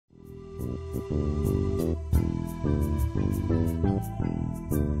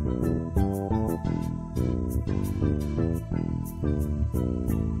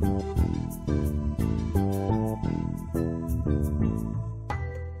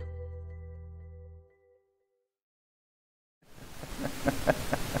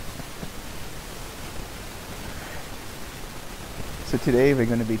So today we're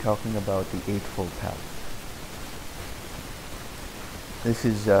going to be talking about the Eightfold Path. This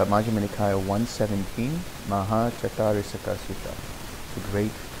is Majjhima Nikaya 117, Maha Chatarisaka Sutta, the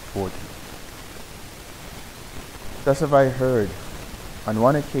Great 40. Thus have I heard, on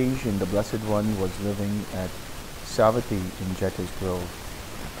one occasion the Blessed One was living at Savatthi in Jeta's Grove,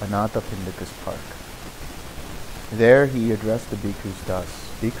 Anathapindika's park. There he addressed the bhikkhus thus,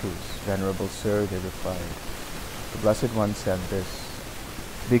 "Bhikkhus, Venerable Sir," they replied. The Blessed One said this,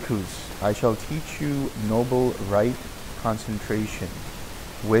 "Bhikkhus, I shall teach you noble right concentration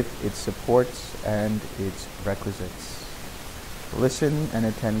with its supports and its requisites. Listen and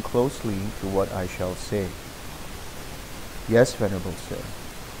attend closely to what I shall say." "Yes, Venerable Sir,"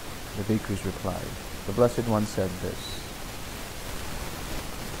 the bhikkhus replied. The Blessed One said this,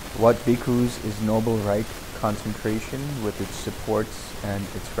 "What, bhikkhus, is noble right concentration with its supports and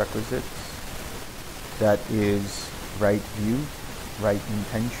its requisites? That is right view, right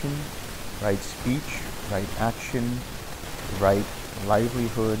intention, right speech, right action, right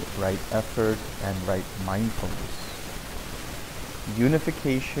livelihood, right effort, and right mindfulness.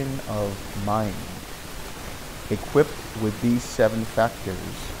 Unification of mind, equipped with these 7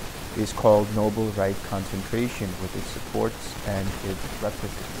 factors, is called noble right concentration with its supports and its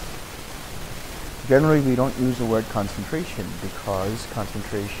requisites." Generally, we don't use the word concentration because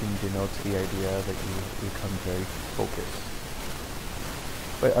concentration denotes the idea that you become very focused.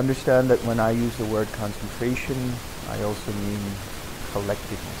 But understand that when I use the word concentration, I also mean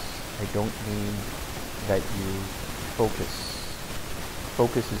collectedness. I don't mean that you focus.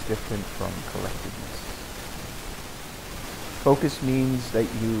 Focus is different from collectedness. Focus means that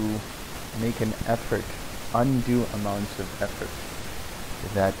you make an effort, undue amounts of effort,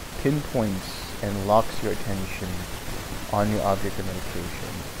 that pinpoints and locks your attention on your object of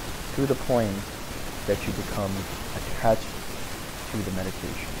meditation to the point that you become attached to the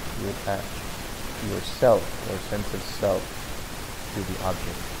meditation. You attach yourself or sense of self to the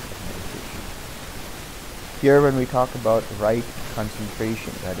object of meditation. Here when we talk about right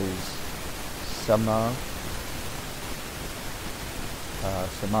concentration, that is samadhi.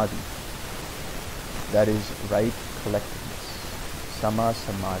 That is right collectedness.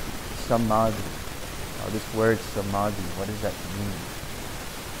 Samadhi. Samadhi. Now this word samadhi, what does that mean?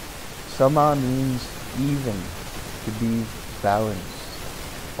 Sama means even, to be balanced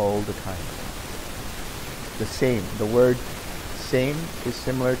all the time. The same. The word same is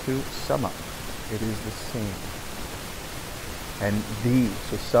similar to sama. It is the same. And the,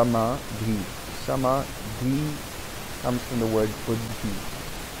 so samadhi. Samadhi comes from the word buddhi.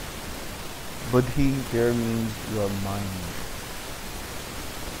 Buddhi here means your mind.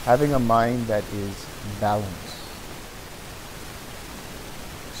 Having a mind that is balanced.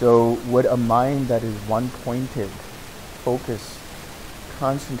 So would a mind that is one-pointed, focused,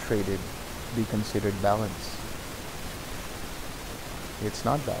 concentrated be considered balanced? It's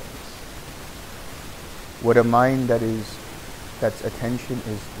not balanced. Would a mind that's attention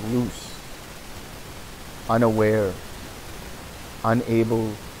is loose, unaware,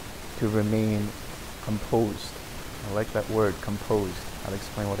 unable to remain composed? I like that word, composed. I'll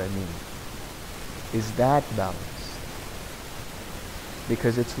explain what I mean. Is that balanced?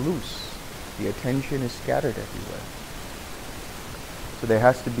 Because it's loose. The attention is scattered everywhere. So there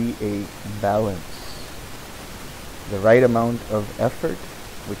has to be a balance. The right amount of effort,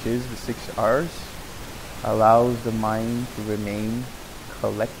 which is the 6 R's, allows the mind to remain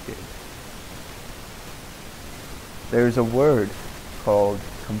collected. There's a word called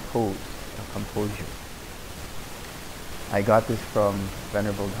composed, or composure. I got this from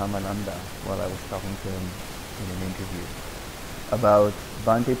Venerable Dhammananda while I was talking to him in an interview about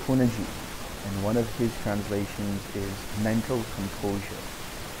Bhante Punaji, and one of his translations is mental composure.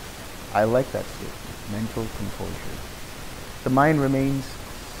 I like that statement, mental composure. The mind remains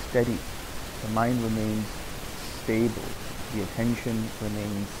steady. The mind remains stable. The attention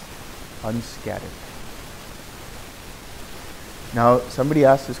remains unscattered. Now, somebody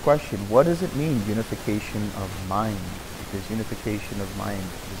asked this question, what does it mean, unification of mind? Because unification of mind,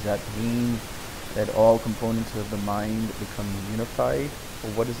 does that mean that all components of the mind become unified? Or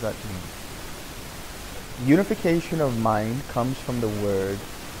what does that mean? Unification of mind comes from the word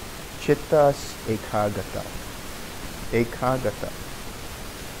chittas ekagata. Ekagata.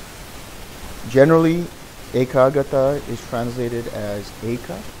 Generally, ekagata is translated as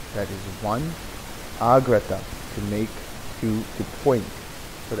eka, that is one, agrata, to make, to point.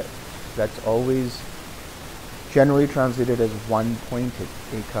 So that's always generally translated as one-pointed,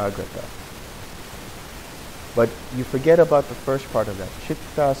 ekagrata. But you forget about the first part of that,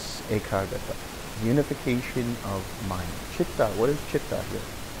 chittas ekagrata. Unification of mind. Chitta, what is chitta here?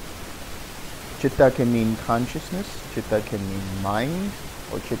 Chitta can mean consciousness, chitta can mean mind,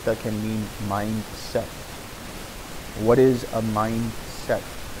 or chitta can mean mindset. What is a mindset?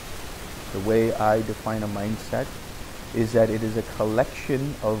 The way I define a mindset is that it is a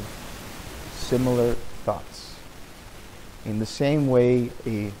collection of similar thoughts. In the same way,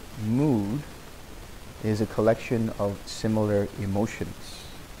 a mood is a collection of similar emotions.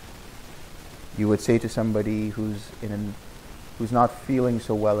 You would say to somebody who's not feeling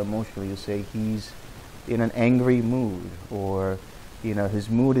so well emotionally, you say he's in an angry mood, or his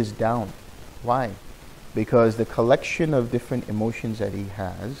mood is down. Why? Because the collection of different emotions that he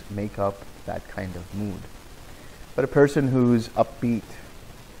has make up that kind of mood. But a person who's upbeat,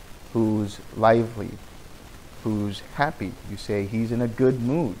 who's lively, who's happy, you say he's in a good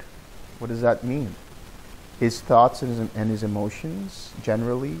mood. What does that mean? His thoughts and his emotions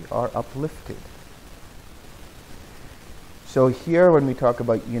generally are uplifted. So here when we talk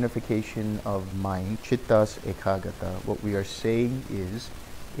about unification of mind, chittas ekagata, what we are saying is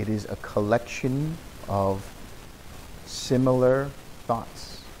it is a collection of similar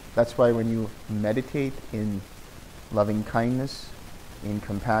thoughts. That's why when you meditate in loving kindness, in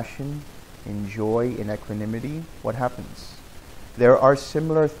compassion, in joy, in equanimity, what happens? There are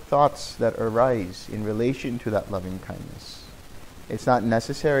similar thoughts that arise in relation to that loving kindness. It's not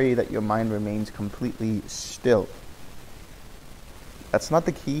necessary that your mind remains completely still. That's not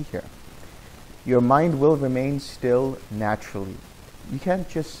the key here. Your mind will remain still naturally. You can't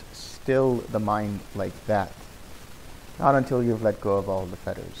just still the mind like that. Not until you've let go of all the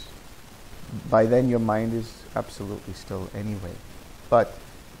fetters. By then your mind is absolutely still anyway. But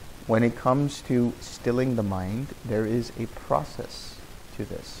when it comes to stilling the mind, there is a process to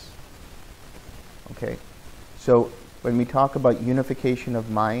this. Okay? So when we talk about unification of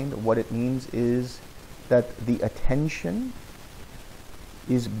mind, what it means is that the attention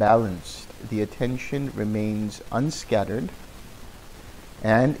is balanced. The attention remains unscattered,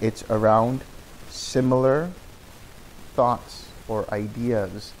 and it's around similar thoughts or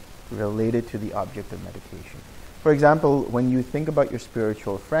ideas related to the object of meditation. For example, when you think about your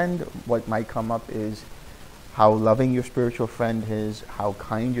spiritual friend, what might come up is how loving your spiritual friend is, how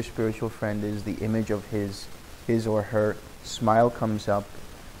kind your spiritual friend is, the image of his or her smile comes up,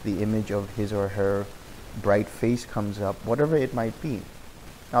 the image of his or her bright face comes up, whatever it might be.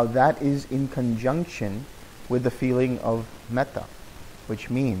 Now that is in conjunction with the feeling of metta, which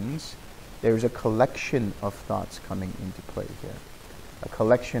means there's a collection of thoughts coming into play here. A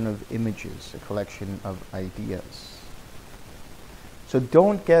collection of images, a collection of ideas. So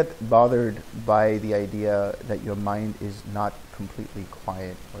don't get bothered by the idea that your mind is not completely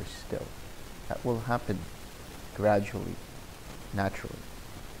quiet or still. That will happen gradually, naturally.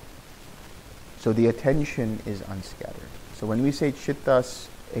 So the attention is unscattered. So when we say chittas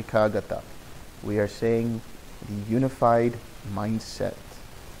ekagata, we are saying the unified mindset.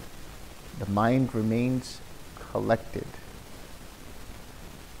 The mind remains collected.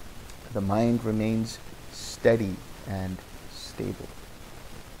 The mind remains steady and stable.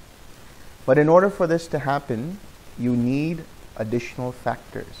 But in order for this to happen, you need additional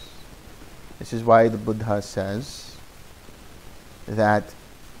factors. This is why the Buddha says that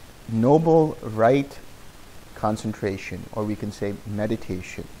noble right concentration, or we can say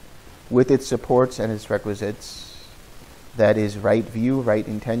meditation, with its supports and its requisites, that is right view, right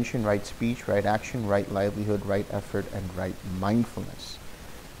intention, right speech, right action, right livelihood, right effort, and right mindfulness.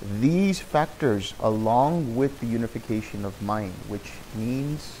 These factors, along with the unification of mind, which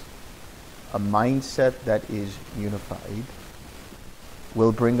means a mindset that is unified,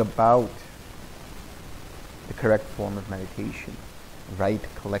 will bring about the correct form of meditation, right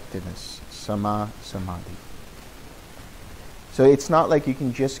collectedness, sama samadhi. So it's not like you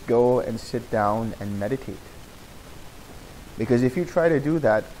can just go and sit down and meditate. Because if you try to do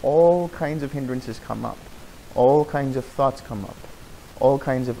that, all kinds of hindrances come up, all kinds of thoughts come up, all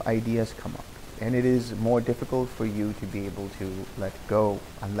kinds of ideas come up, and it is more difficult for you to be able to let go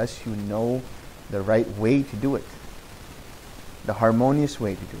unless you know the right way to do it, the harmonious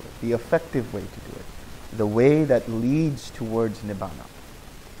way to do it, the effective way to do it, the way that leads towards nibbana.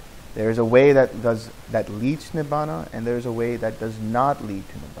 There is a way that leads to nibbana, and there is a way that does not lead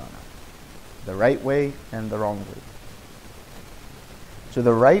to nibbana. The right way and the wrong way. So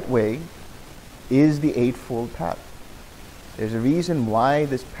the right way is the Eightfold Path. There's a reason why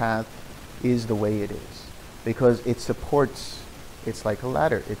this path is the way it is. Because it supports, it's like a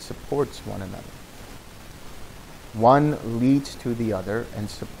ladder, it supports one another. One leads to the other and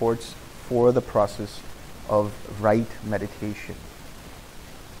supports for the process of right meditation.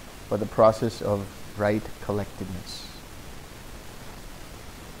 for the process of right collectedness.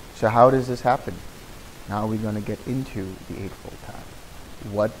 So how does this happen? Now we're going to get into the Eightfold Path.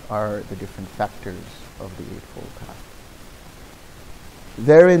 What are the different factors of the Eightfold Path?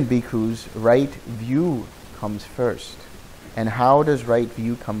 Therein, bhikkhus, right view comes first. And how does right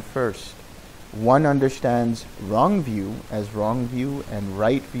view come first? One understands wrong view as wrong view and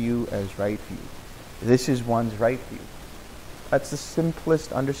right view as right view. This is one's right view. That's the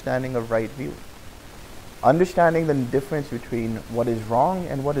simplest understanding of right view. Understanding the difference between what is wrong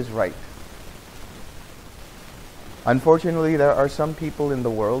and what is right. Unfortunately, there are some people in the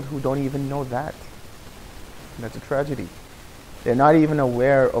world who don't even know that. That's a tragedy. They're not even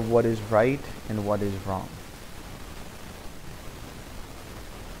aware of what is right and what is wrong.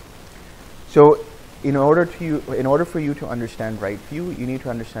 So, in order for you to understand right view, you need to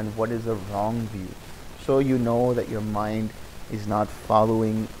understand what is the wrong view. So you know that your mind is not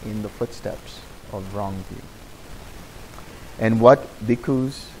following in the footsteps of wrong view. And what,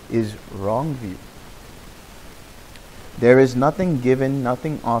 bhikkhus, is wrong view? There is nothing given,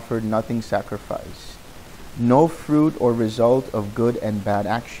 nothing offered, nothing sacrificed. No fruit or result of good and bad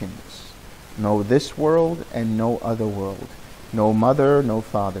actions. No this world and no other world. No mother, no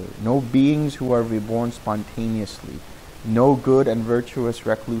father. No beings who are reborn spontaneously. No good and virtuous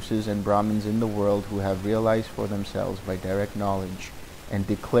recluses and Brahmins in the world who have realized for themselves by direct knowledge and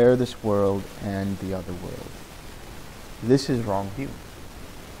declare this world and the other world. This is wrong view.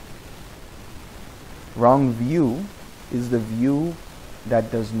 Wrong view is the view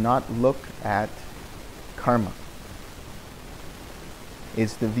that does not look at karma.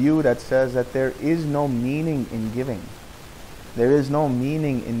 It's the view that says that there is no meaning in giving. There is no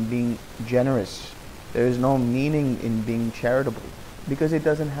meaning in being generous. There is no meaning in being charitable because it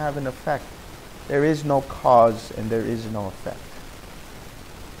doesn't have an effect. There is no cause and there is no effect.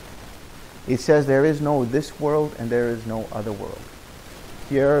 It says there is no this world and there is no other world.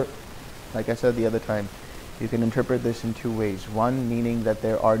 Here, like I said the other time, you can interpret this in two ways. One, meaning that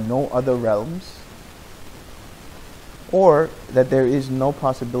there are no other realms, or that there is no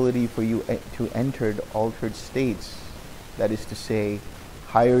possibility for you to enter the altered states, that is to say,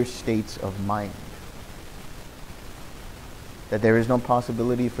 higher states of mind. That there is no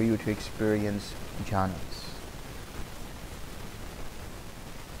possibility for you to experience jhanas.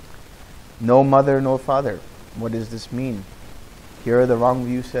 No mother, no father. What does this mean? Here the wrong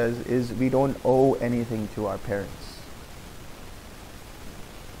view says is we don't owe anything to our parents.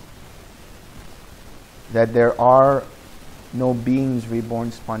 That there are no beings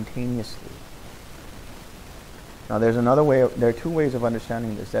reborn spontaneously. Now there are two ways of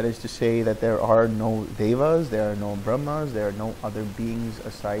understanding this. That is to say that there are no devas, there are no brahmas, there are no other beings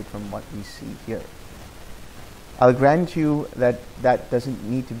aside from what we see here. I'll grant you that that doesn't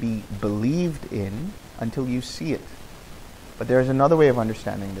need to be believed in until you see it. But there is another way of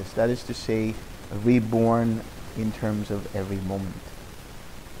understanding this. That is to say, reborn in terms of every moment.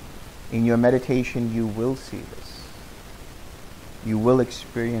 In your meditation, you will see this. You will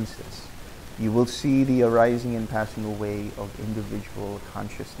experience this. You will see the arising and passing away of individual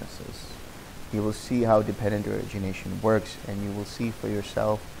consciousnesses. You will see how dependent origination works, and you will see for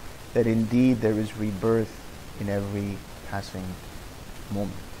yourself that indeed there is rebirth in every passing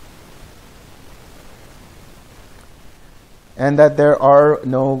moment. And that there are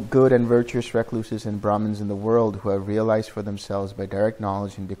no good and virtuous recluses and Brahmins in the world who have realized for themselves by direct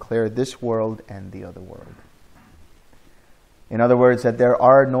knowledge and declare this world and the other world. In other words, that there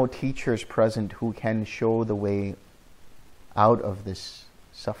are no teachers present who can show the way out of this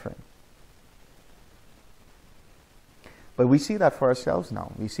suffering. But we see that for ourselves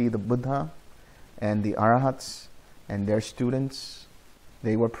now. We see the Buddha and the Arahats and their students.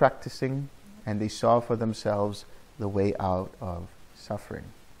 They were practicing and they saw for themselves the way out of suffering.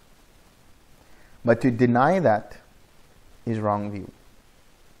 But to deny that is wrong view.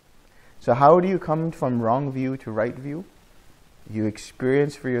 So how do you come from wrong view to right view? You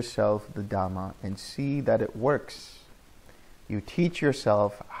experience for yourself the Dhamma and see that it works. You teach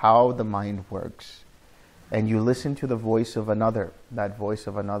yourself how the mind works, and you listen to the voice of another. That voice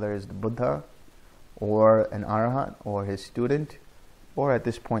of another is the Buddha, or an Arahat, or his student, or at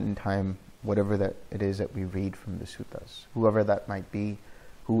this point in time, whatever that it is that we read from the suttas, whoever that might be,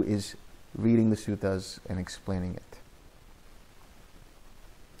 who is reading the suttas and explaining it.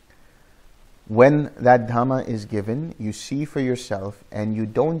 When that Dhamma is given, you see for yourself, and you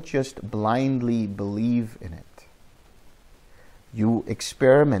don't just blindly believe in it. You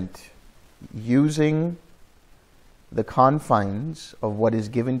experiment using the confines of what is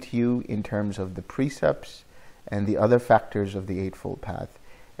given to you in terms of the precepts and the other factors of the Eightfold Path.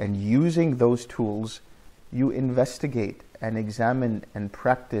 And using those tools, you investigate and examine and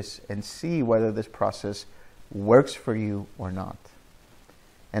practice and see whether this process works for you or not.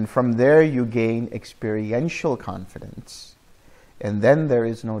 And from there you gain experiential confidence. And then there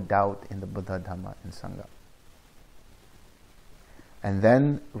is no doubt in the Buddha, Dhamma, and Sangha. And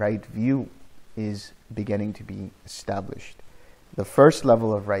then right view is beginning to be established. The first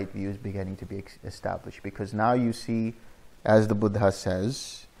level of right view is beginning to be established, because now you see, as the Buddha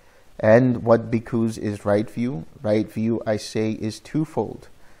says, and what bhikkhus is right view? Right view, I say, is twofold.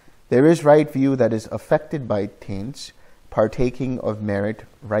 There is right view that is affected by taints, partaking of merit,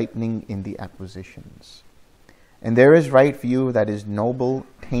 ripening in the acquisitions. And there is right view that is noble,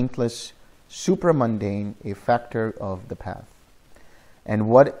 taintless, supramundane, a factor of the path. And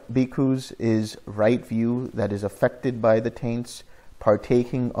what bhikkhus is right view that is affected by the taints,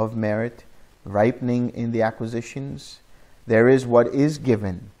 partaking of merit, ripening in the acquisitions? There is what is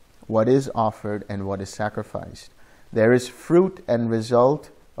given, what is offered, and what is sacrificed. There is fruit and result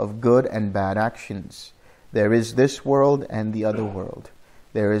of good and bad actions. There is this world and the other world.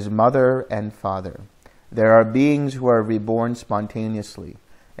 There is mother and father. There are beings who are reborn spontaneously.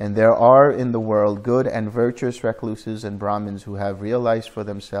 And there are in the world good and virtuous recluses and Brahmins who have realized for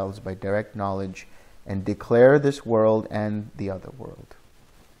themselves by direct knowledge and declare this world and the other world.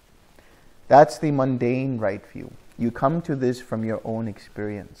 That's the mundane right view. You come to this from your own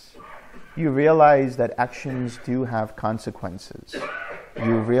experience. You realize that actions do have consequences.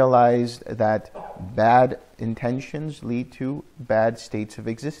 You realize that bad intentions lead to bad states of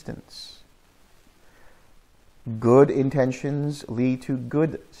existence. Good intentions lead to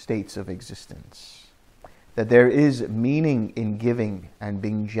good states of existence. That there is meaning in giving and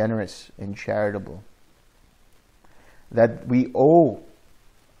being generous and charitable. That we owe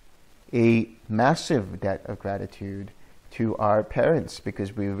a massive debt of gratitude to our parents,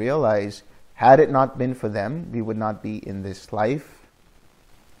 because we realize, had it not been for them, we would not be in this life,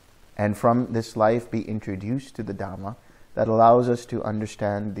 and from this life be introduced to the Dhamma that allows us to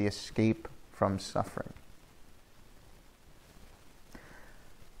understand the escape from suffering.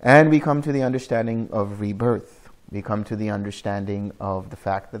 And we come to the understanding of rebirth. We come to the understanding of the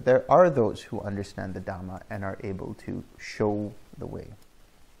fact that there are those who understand the Dhamma and are able to show the way.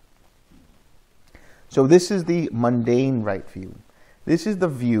 So this is the mundane right view. This is the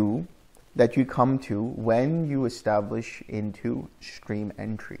view that you come to when you establish into stream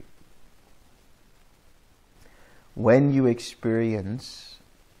entry. When you experience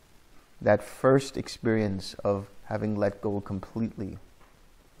that first experience of having let go completely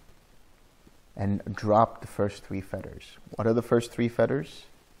and drop the first three fetters. What are the first three fetters?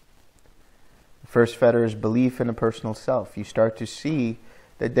 The first fetter is belief in a personal self. You start to see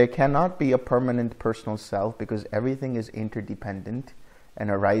that there cannot be a permanent personal self because everything is interdependent and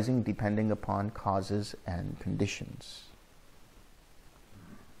arising depending upon causes and conditions.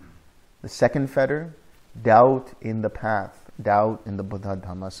 The second fetter, doubt in the path, doubt in the Buddha,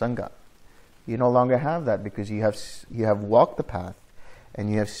 Dhamma, Sangha. You no longer have that because you have walked the path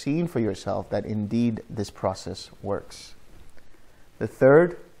and you have seen for yourself that indeed this process works. The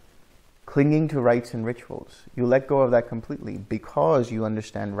third, clinging to rites and rituals. You let go of that completely because you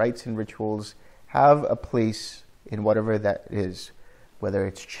understand rites and rituals have a place in whatever that is, whether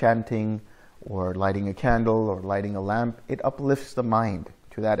it's chanting or lighting a candle or lighting a lamp. It uplifts the mind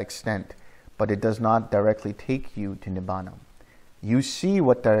to that extent, but it does not directly take you to Nibbana. You see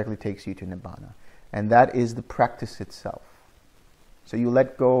what directly takes you to Nibbana, and that is the practice itself. So you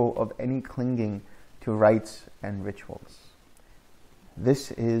let go of any clinging to rites and rituals.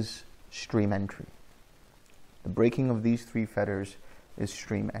 This is stream entry. The breaking of these three fetters is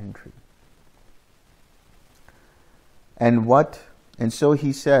stream entry. And so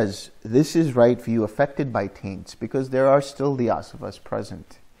he says, this is right view affected by taints, because there are still the asavas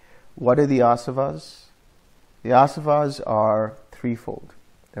present. What are the asavas? The asavas are threefold.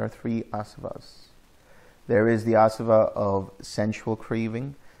 There are three asavas. There is the asava of sensual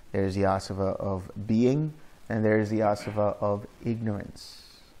craving, there is the asava of being, and there is the asava of ignorance.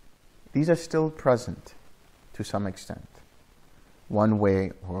 These are still present to some extent, one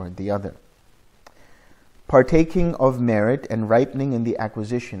way or the other. Partaking of merit and ripening in the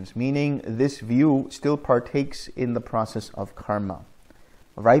acquisitions, meaning this view still partakes in the process of karma,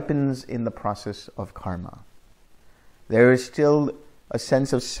 ripens in the process of karma. There is still a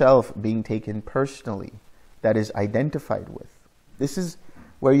sense of self being taken personally that is identified with. This is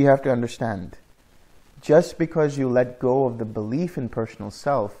where you have to understand. Just because you let go of the belief in personal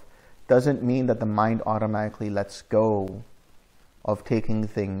self doesn't mean that the mind automatically lets go of taking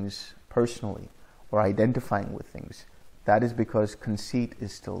things personally or identifying with things. that is because conceit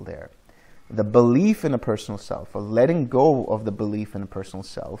is still there. The belief in a personal self, or letting go of the belief in a personal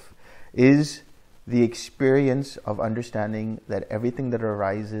self, is the experience of understanding that everything that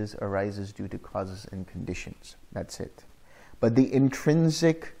arises due to causes and conditions. That's it. But the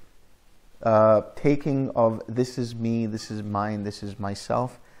intrinsic taking of this is me, this is mine, this is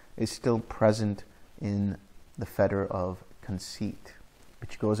myself, is still present in the fetter of conceit,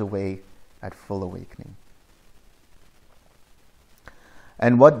 which goes away at full awakening.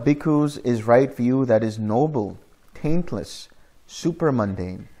 And what bhikkhus is right view that is noble, taintless,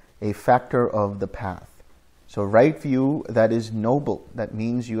 supramundane, a factor of the path. So right view that is noble, that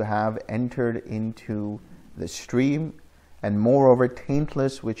means you have entered into the stream, and moreover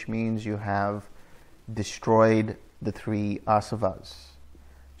taintless, which means you have destroyed the three asavas.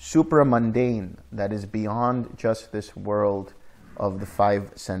 Supramundane, that is beyond just this world of the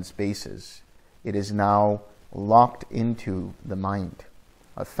five sense bases. It is now locked into the mind,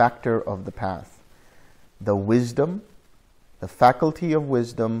 a factor of the path. The wisdom, the faculty of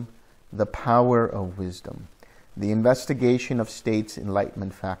wisdom, the power of wisdom, the investigation of states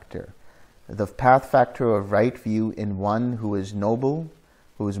enlightenment factor, the path factor of right view in one who is noble,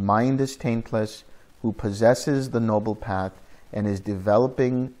 whose mind is taintless, who possesses the noble path and is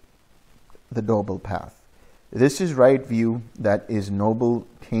developing the noble path. This is right view that is noble,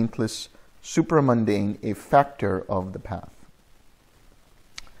 taintless, supramundane, a factor of the path.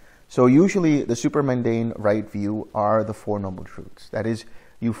 So usually the supramundane right view are the Four Noble Truths. That is,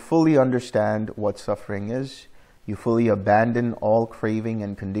 you fully understand what suffering is, you fully abandon all craving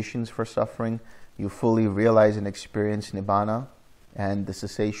and conditions for suffering, you fully realize and experience nibbana and the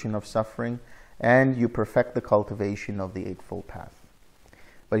cessation of suffering, and you perfect the cultivation of the Eightfold Path.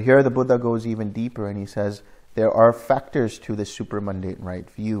 But here the Buddha goes even deeper and he says, there are factors to the supramundane right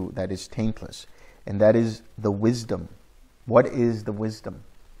view that is taintless, and that is the wisdom. What is the wisdom?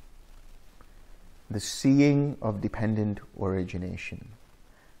 The seeing of dependent origination.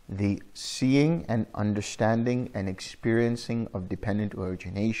 The seeing and understanding and experiencing of dependent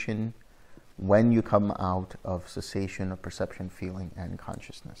origination when you come out of cessation of perception, feeling, and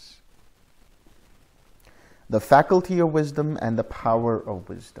consciousness. The faculty of wisdom and the power of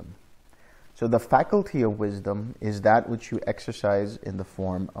wisdom. So the faculty of wisdom is that which you exercise in the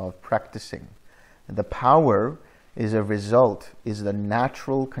form of practicing. The power is a result, is the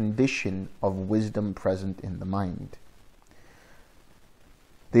natural condition of wisdom present in the mind.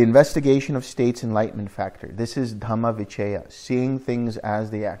 The investigation of states enlightenment factor. This is Dhamma Vichaya, seeing things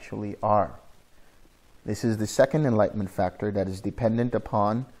as they actually are. This is the second enlightenment factor that is dependent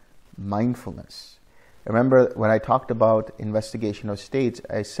upon mindfulness. Remember when I talked about investigation of states,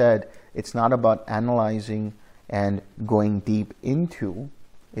 I said it's not about analyzing and going deep into,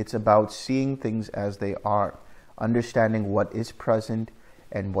 it's about seeing things as they are, understanding what is present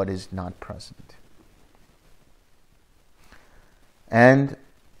and what is not present. And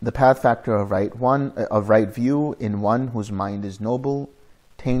the path factor of right view in one whose mind is noble,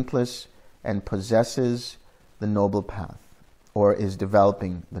 taintless, and possesses the noble path, or is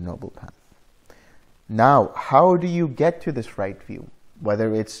developing the noble path. Now, how do you get to this right view?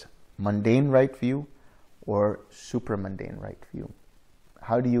 Whether it's mundane right view or supramundane right view.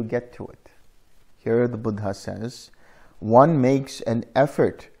 How do you get to it? Here the Buddha says, one makes an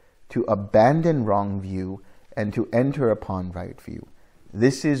effort to abandon wrong view and to enter upon right view.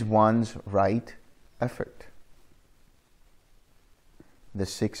 This is one's right effort. The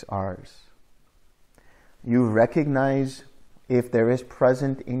 6 R's. You recognize if there is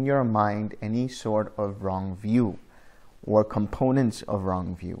present in your mind any sort of wrong view or components of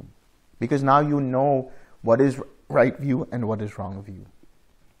wrong view. Because now you know what is right view and what is wrong view.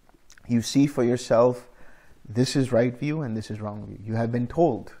 You see for yourself, this is right view and this is wrong view. You have been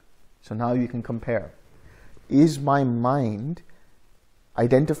told. So now you can compare. Is my mind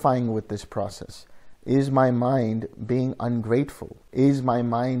identifying with this process? Is my mind being ungrateful? Is my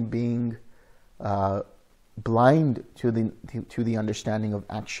mind being blind to the understanding of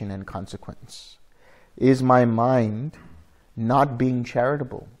action and consequence? Is my mind not being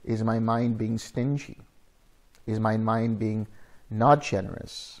charitable? Is my mind being stingy? Is my mind being not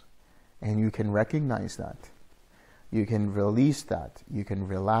generous? And you can recognize that. You can release that. You can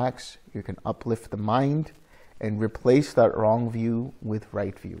relax. You can uplift the mind and replace that wrong view with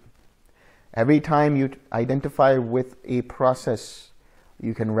right view. Every time you identify with a process,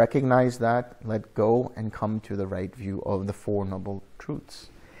 you can recognize that, let go, and come to the right view of the Four Noble Truths.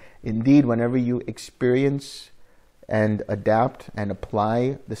 Indeed, whenever you experience and adapt and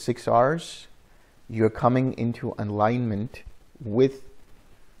apply the 6 R's, you're coming into alignment with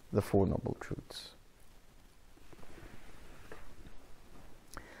the Four Noble Truths.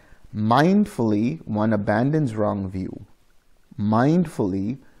 Mindfully, one abandons wrong view.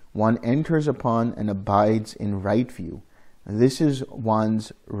 Mindfully, one enters upon and abides in right view. This is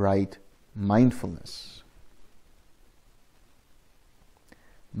one's right mindfulness.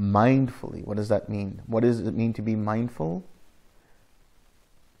 Mindfully, what does that mean? What does it mean to be mindful?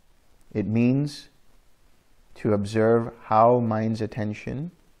 It means to observe how mind's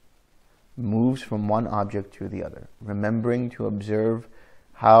attention moves from one object to the other. Remembering to observe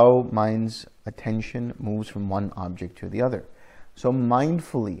how mind's attention moves from one object to the other. So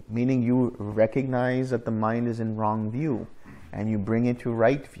mindfully, meaning you recognize that the mind is in wrong view and you bring it to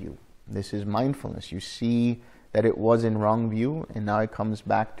right view. This is mindfulness. You see that it was in wrong view and now it comes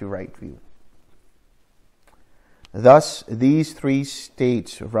back to right view. Thus, these three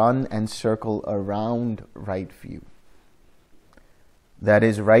states run and circle around right view. That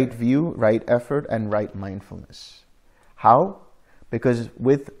is right view, right effort, and right mindfulness. How? Because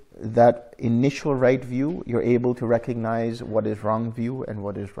with that initial right view, you're able to recognize what is wrong view and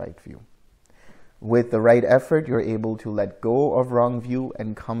what is right view. With the right effort, you're able to let go of wrong view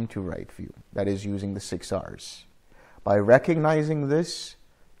and come to right view. That is using the 6 R's. By recognizing this,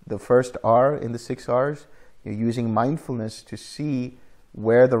 the first R in the 6 R's, you're using mindfulness to see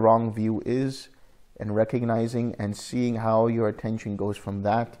where the wrong view is and recognizing and seeing how your attention goes from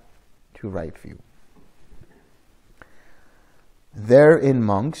that to right view. Therein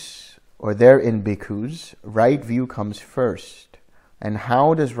monks, or therein bhikkhus, right view comes first. And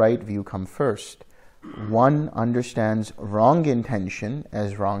how does right view come first? One understands wrong intention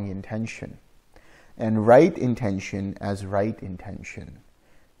as wrong intention, and right intention as right intention.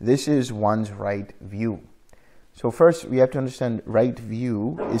 This is one's right view. So first we have to understand right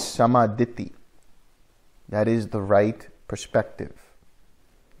view is samaditi. That is the right perspective,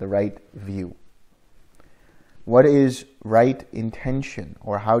 the right view. What is right intention,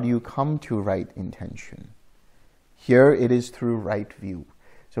 or how do you come to right intention? Here it is through right view.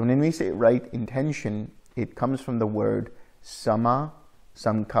 So when we say right intention, it comes from the word sama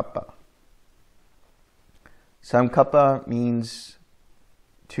sankappa. Sankappa means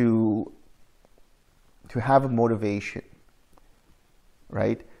to have a motivation,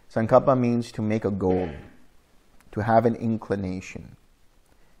 right? Sankappa means to make a goal, to have an inclination.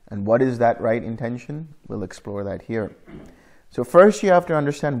 And what is that right intention? We'll explore that here. So first you have to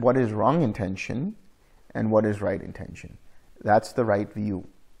understand what is wrong intention and what is right intention. That's the right view.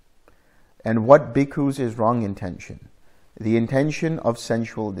 And what bhikkhus is wrong intention? The intention of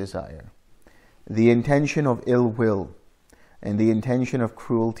sensual desire, the intention of ill will, and the intention of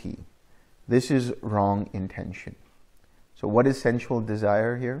cruelty. This is wrong intention. So what is sensual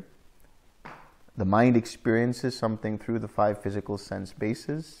desire here? The mind experiences something through the 5 physical sense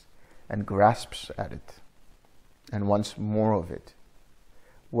bases and grasps at it and wants more of it.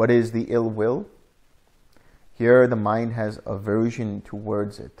 What is the ill will? Here the mind has aversion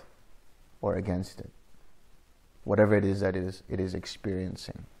towards it or against it. Whatever it is that it is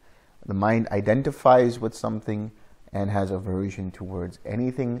experiencing. The mind identifies with something and has aversion towards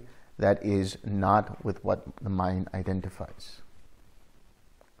anything that is not with what the mind identifies.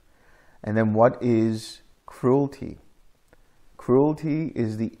 And then what is cruelty? Cruelty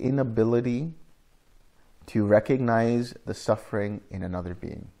is the inability to recognize the suffering in another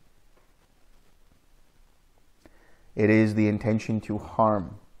being. It is the intention to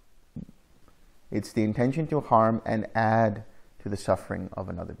harm. It's the intention to harm and add to the suffering of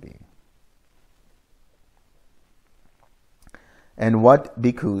another being. And what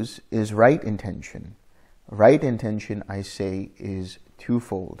bhikkhus is right intention? Right intention, I say, is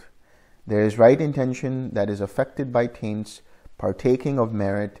twofold. There is right intention that is affected by taints, partaking of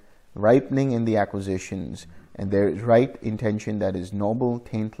merit, ripening in the acquisitions, and there is right intention that is noble,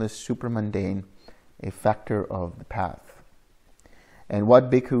 taintless, supramundane, a factor of the path. And what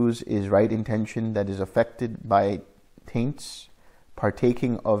bhikkhus is right intention that is affected by taints,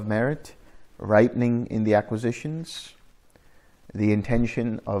 partaking of merit, ripening in the acquisitions? The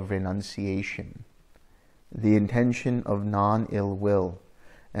intention of renunciation, the intention of non-ill will,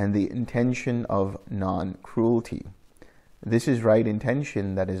 and the intention of non-cruelty. This is right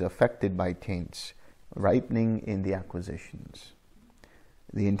intention that is affected by taints, ripening in the acquisitions.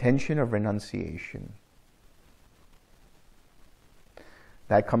 The intention of renunciation.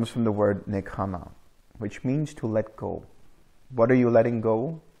 That comes from the word nekkhamma, which means to let go. What are you letting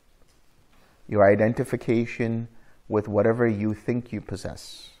go? Your identification with whatever you think you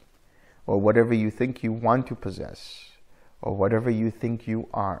possess, or whatever you think you want to possess, or whatever you think you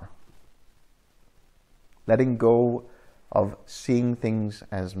are. Letting go of seeing things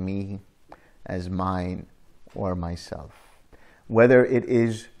as me, as mine, or myself. Whether it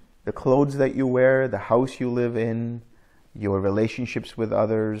is The clothes that you wear, the house you live in, your relationships with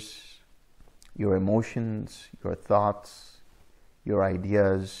others, your emotions, your thoughts, your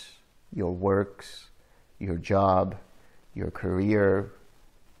ideas, your works, your job, your career,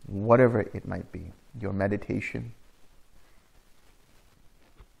 whatever it might be, your meditation.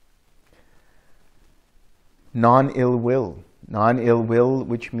 Non-ill will. Non-ill will,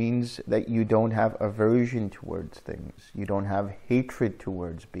 which means that you don't have aversion towards things. You don't have hatred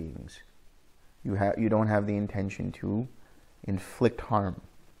towards beings. You don't have the intention to inflict harm.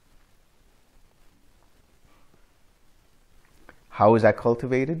 How is that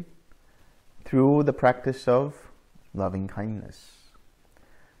cultivated? Through the practice of loving kindness.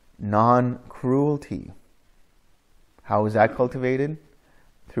 Non-cruelty. How is that cultivated?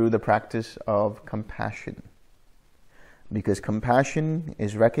 Through the practice of compassion. Because compassion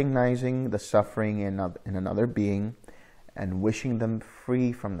is recognizing the suffering in another being and wishing them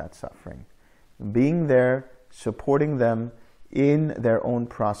free from that suffering. Being there, supporting them in their own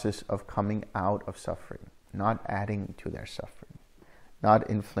process of coming out of suffering, not adding to their suffering, not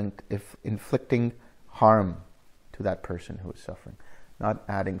inflicting harm to that person who is suffering, not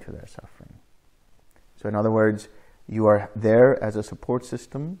adding to their suffering. So in other words, you are there as a support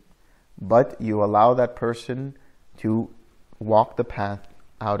system, but you allow that person to walk the path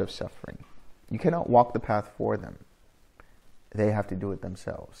out of suffering. You cannot walk the path for them. They have to do it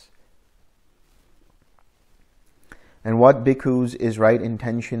themselves. And what bhikkhus is right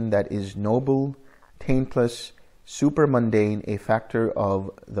intention that is noble, taintless, supermundane, a factor of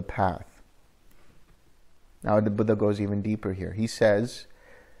the path. Now the Buddha goes even deeper here. He says,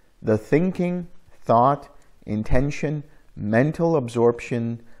 the thinking, thought, intention, mental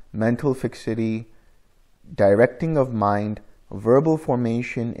absorption, mental fixity, directing of mind, verbal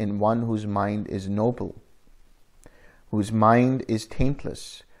formation in one whose mind is noble, whose mind is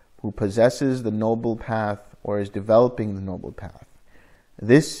taintless, who possesses the noble path or is developing the noble path.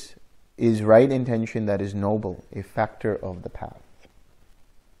 This is right intention that is noble, a factor of the path.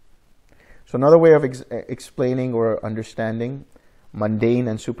 So another way of explaining or understanding mundane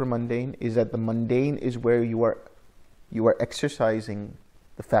and supermundane is that the mundane is where you are exercising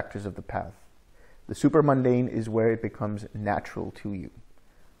the factors of the path. The supermundane is where it becomes natural to you,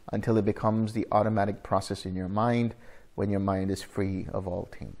 until it becomes the automatic process in your mind when your mind is free of all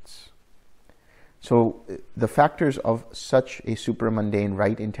taints. So the factors of such a supermundane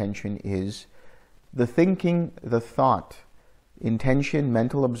right intention is the thinking, the thought, intention,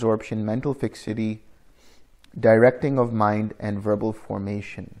 mental absorption, mental fixity, directing of mind, and verbal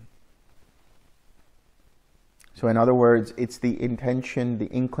formation. So in other words, it's the intention, the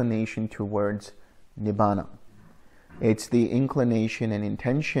inclination towards Nibbana. It's the inclination and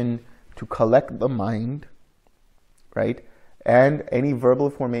intention to collect the mind, right? And any verbal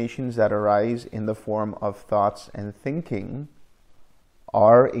formations that arise in the form of thoughts and thinking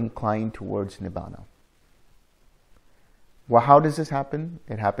are inclined towards Nibbana. Well, how does this happen?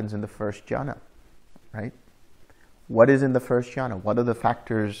 It happens in the first jhana, right? What is in the first jhana? What are the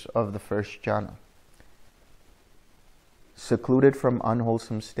factors of the first jhana? Secluded from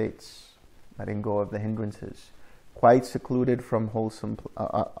unwholesome states, letting go of the hindrances, quite secluded from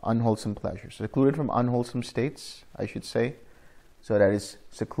unwholesome pleasures. Secluded from unwholesome states, I should say. So that is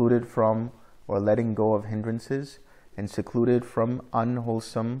secluded from or letting go of hindrances, and secluded from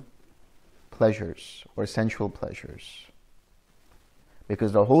unwholesome pleasures or sensual pleasures.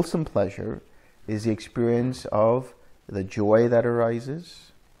 Because the wholesome pleasure is the experience of the joy that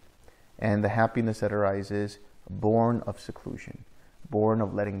arises and the happiness that arises born of seclusion, born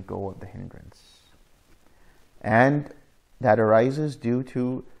of letting go of the hindrance. And that arises due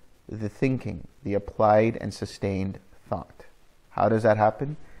to the thinking, the applied and sustained thought. How does that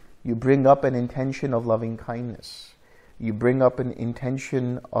happen? You bring up an intention of loving kindness. You bring up an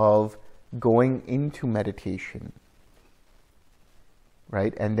intention of going into meditation,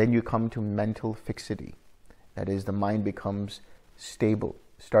 right? And then you come to mental fixity. That is, the mind becomes stable,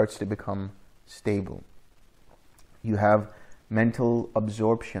 starts to become stable. You have mental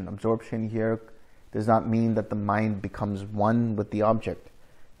absorption. Absorption here does not mean that the mind becomes one with the object.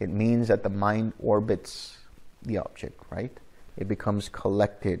 It means that the mind orbits the object, right? It becomes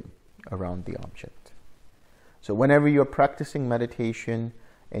collected around the object. So whenever you're practicing meditation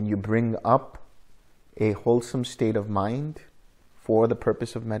and you bring up a wholesome state of mind for the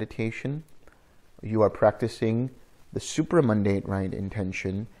purpose of meditation, you are practicing the supramundane right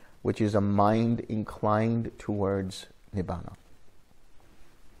intention, which is a mind inclined towards Nibbana.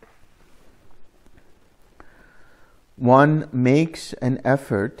 One makes an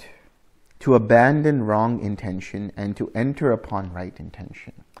effort to abandon wrong intention and to enter upon right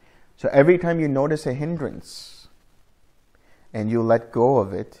intention. So every time you notice a hindrance and you let go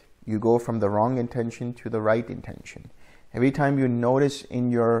of it, you go from the wrong intention to the right intention. Every time you notice in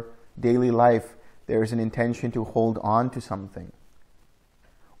your daily life there's an intention to hold on to something,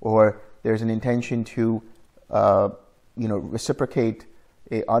 or there's an intention to reciprocate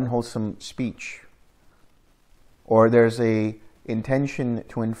a unwholesome speech, or there's a intention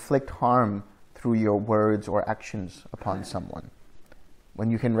to inflict harm through your words or actions upon someone. When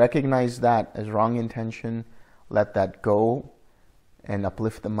you can recognize that as wrong intention, let that go and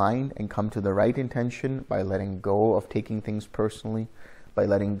uplift the mind and come to the right intention by letting go of taking things personally, by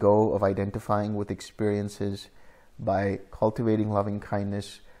letting go of identifying with experiences, by cultivating loving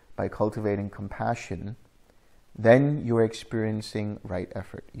kindness, by cultivating compassion. Then you are experiencing right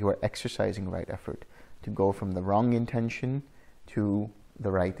effort. You are exercising right effort to go from the wrong intention to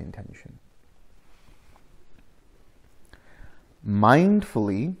the right intention.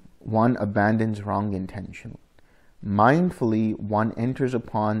 Mindfully, one abandons wrong intention. Mindfully, one enters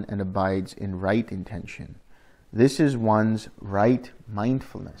upon and abides in right intention. This is one's right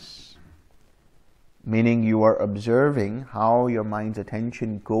mindfulness, meaning you are observing how your mind's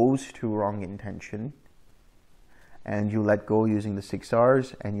attention goes to wrong intention, and you let go using the 6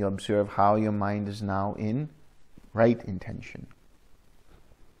 R's, and you observe how your mind is now in right intention.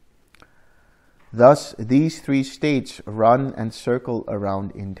 Thus, these 3 states run and circle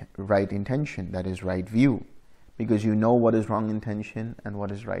around right intention, that is right view, because you know what is wrong intention and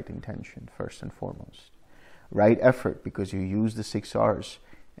what is right intention, first and foremost. Right effort, because you use the 6 R's,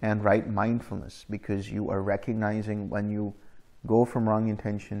 and right mindfulness, because you are recognizing when you go from wrong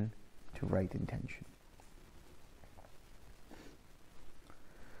intention to right intention.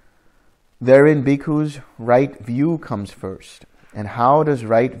 Therein, bhikkhus, right view comes first. And how does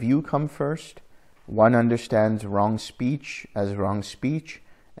right view come first? One understands wrong speech as wrong speech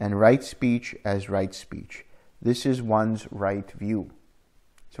and right speech as right speech. This is one's right view.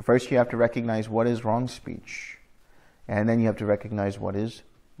 So first you have to recognize what is wrong speech, and then you have to recognize what is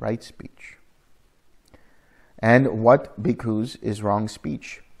right speech. And what, bhikkhus, is wrong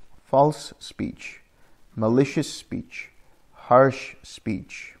speech? False speech, malicious speech, harsh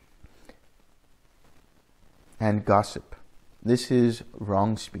speech, and gossip. This is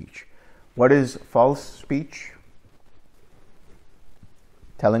wrong speech. What is false speech?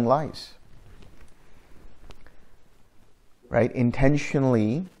 Telling lies. Right?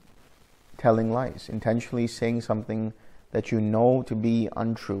 Intentionally telling lies. Intentionally saying something that you know to be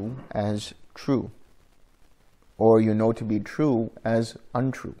untrue as true. Or you know to be true as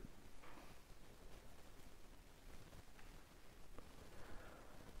untrue.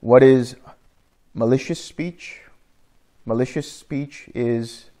 What is malicious speech? Malicious speech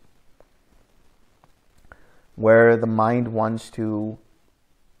is where the mind wants to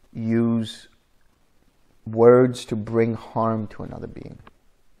use words to bring harm to another being.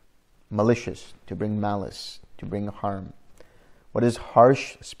 Malicious, to bring malice, to bring harm. What is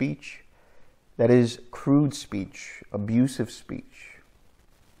harsh speech? That is crude speech, abusive speech,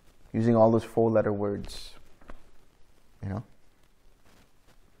 using all those 4-letter words,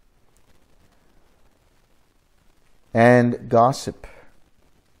 And gossip.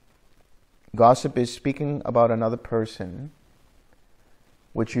 Gossip is speaking about another person,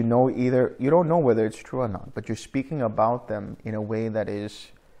 which you don't know whether it's true or not, but you're speaking about them in a way that is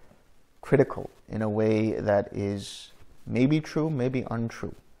critical, in a way that is maybe true, maybe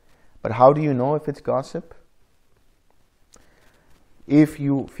untrue. But how do you know if it's gossip? If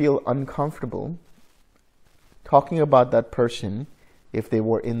you feel uncomfortable talking about that person if they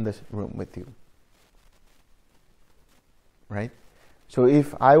were in this room with you. Right? So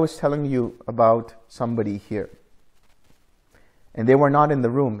if I was telling you about somebody here, and they were not in the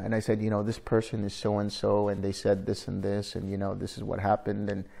room, and I said, this person is so-and-so, and they said this and this, and this is what happened,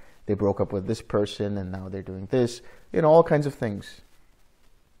 and they broke up with this person, and now they're doing this, all kinds of things.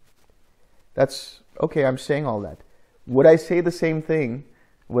 That's, okay, I'm saying all that. Would I say the same thing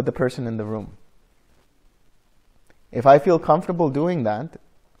with the person in the room? If I feel comfortable doing that,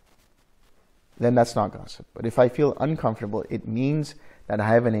 then that's not gossip. But if I feel uncomfortable, it means that I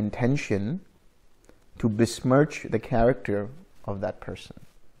have an intention to besmirch the character of that person.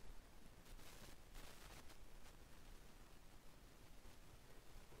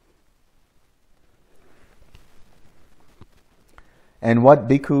 And what,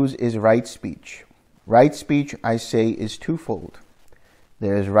 bhikkhus, is right speech? Right speech, I say, is twofold.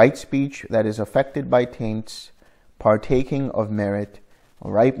 There is right speech that is affected by taints, partaking of merit,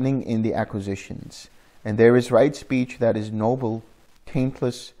 ripening in the acquisitions. And there is right speech that is noble,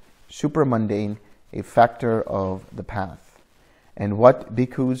 taintless, supramundane, a factor of the path. And what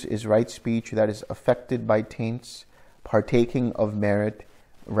bhikkhus is right speech that is affected by taints, partaking of merit,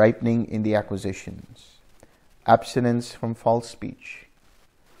 ripening in the acquisitions. Abstinence from false speech.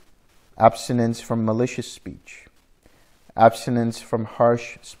 Abstinence from malicious speech. Abstinence from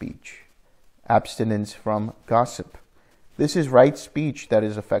harsh speech. Abstinence from gossip. This is right speech that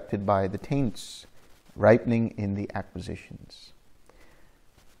is affected by the taints, ripening in the acquisitions.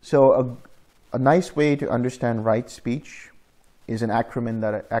 So a nice way to understand right speech is an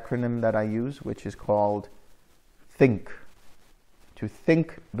acronym that I use, which is called THINK. To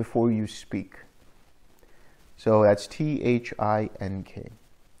think before you speak. So that's THINK.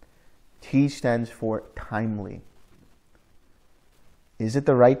 T stands for timely. Is it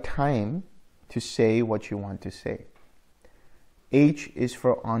the right time to say what you want to say? H is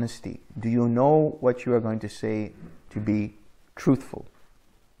for honesty. Do you know what you are going to say to be truthful?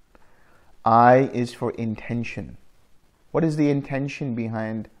 I is for intention. What is the intention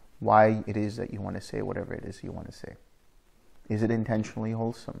behind why it is that you want to say whatever it is you want to say? Is it intentionally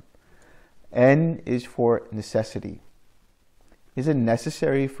wholesome? N is for necessity. Is it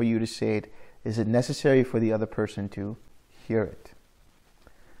necessary for you to say it? Is it necessary for the other person to hear it?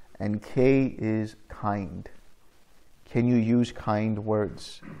 And K is kind. Can you use kind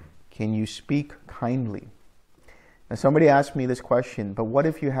words? Can you speak kindly? Now somebody asked me this question, but what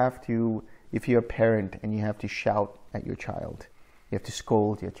if you're a parent and you have to shout at your child? You have to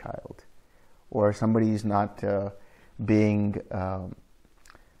scold your child. Or somebody's not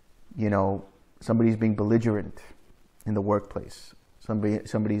somebody's being belligerent in the workplace.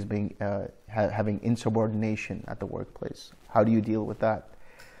 Somebody's being having insubordination at the workplace. How do you deal with that?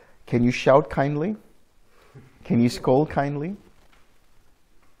 Can you shout kindly? Can you scold kindly?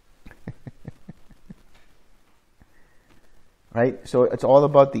 Right? So it's all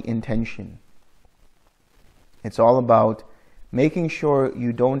about the intention. It's all about making sure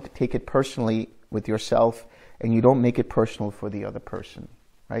you don't take it personally with yourself and you don't make it personal for the other person.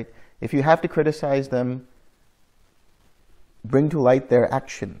 Right? If you have to criticize them, bring to light their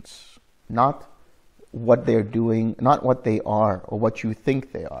actions, not what they're doing, not what they are or what you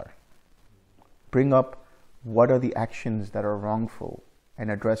think they are. Bring up what are the actions that are wrongful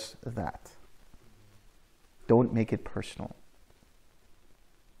and address that. Don't make it personal.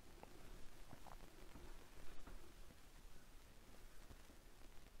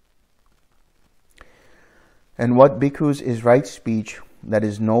 And what bhikkhus is right speech that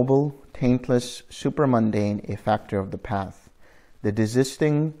is noble, taintless, supramundane, a factor of the path. The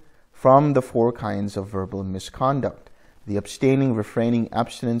desisting from the four kinds of verbal misconduct. The abstaining, refraining,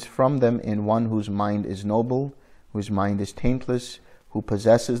 abstinence from them in one whose mind is noble, whose mind is taintless, who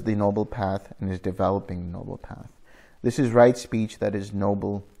possesses the noble path and is developing the noble path. This is right speech that is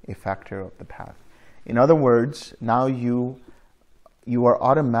noble, a factor of the path. In other words, now you are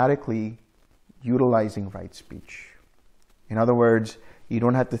automatically utilizing right speech. In other words, you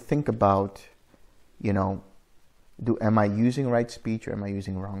don't have to think about, am I using right speech or am I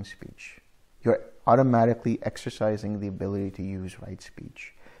using wrong speech? You're automatically exercising the ability to use right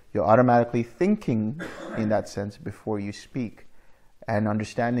speech. You're automatically thinking in that sense before you speak and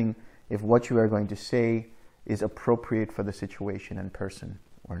understanding if what you are going to say is appropriate for the situation and person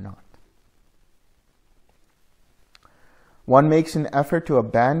or not. One makes an effort to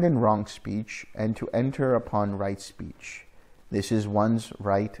abandon wrong speech and to enter upon right speech. This is one's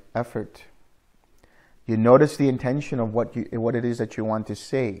right effort. You notice the intention of what it is that you want to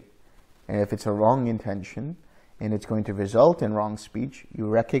say. And if it's a wrong intention and it's going to result in wrong speech, you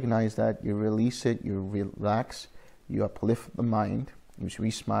recognize that, you release it, you relax, you uplift the mind,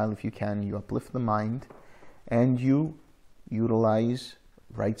 you smile if you can, you uplift the mind, and you utilize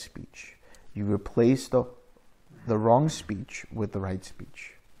right speech. You replace the wrong speech with the right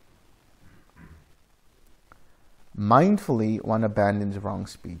speech. Mindfully, one abandons wrong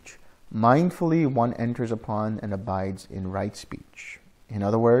speech. Mindfully, one enters upon and abides in right speech. In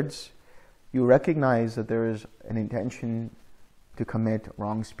other words, you recognize that there is an intention to commit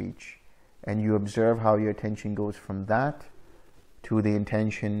wrong speech, and you observe how your attention goes from that to the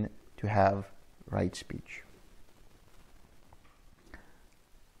intention to have right speech.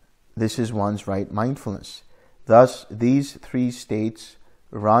 This is one's right mindfulness. Thus, these three states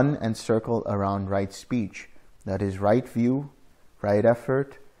run and circle around right speech. That is right view, right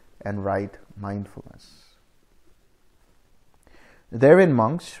effort, and right mindfulness. Therein,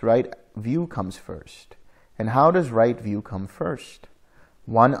 monks, right view comes first. And how does right view come first?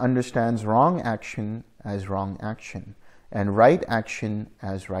 One understands wrong action as wrong action, and right action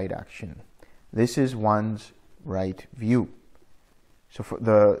as right action. This is one's right view. So for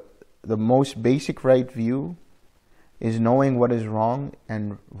the most basic right view is knowing what is wrong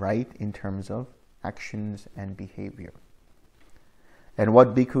and right in terms of actions and behavior. And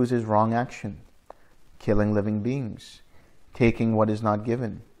what bhikkhus is wrong action? Killing living beings, taking what is not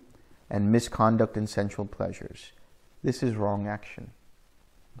given, and misconduct in sensual pleasures. This is wrong action.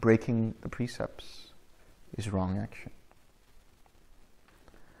 Breaking the precepts is wrong action.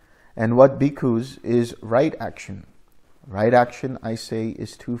 And what bhikkhus is right action? Right action, I say,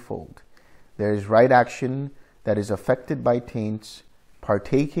 is twofold. There is right action that is affected by taints,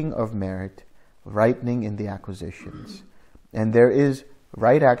 partaking of merit, ripening in the acquisitions. And there is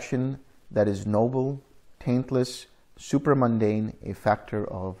right action that is noble, taintless, supramundane, a factor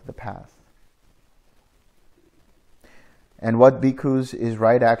of the path. And what bhikkhus is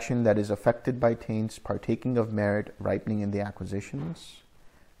right action that is affected by taints, partaking of merit, ripening in the acquisitions?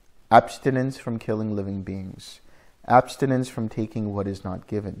 Abstinence from killing living beings, abstinence from taking what is not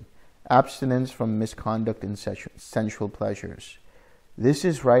given, abstinence from misconduct in sensual pleasures. This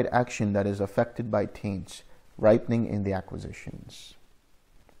is right action that is affected by taints, ripening in the acquisitions.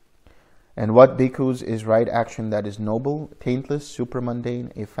 And what bhikkhus is right action that is noble, taintless,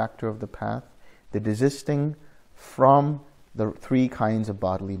 supramundane, a factor of the path? The desisting from the three kinds of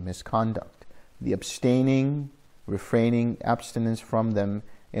bodily misconduct, the abstaining, refraining, abstinence from them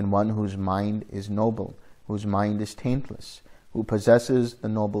in one whose mind is noble, whose mind is taintless, who possesses the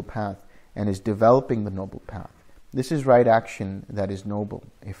noble path and is developing the noble path. This is right action that is noble,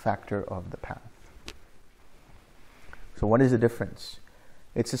 a factor of the path. So what is the difference?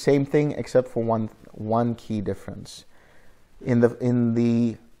 It's the same thing except for one key difference. In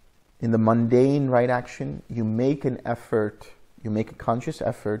the mundane right action, you make an effort, you make a conscious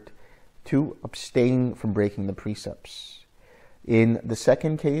effort to abstain from breaking the precepts. In the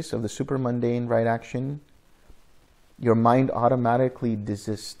second case of the supramundane right action, your mind automatically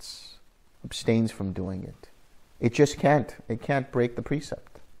desists, abstains from doing it. It just can't. It can't break the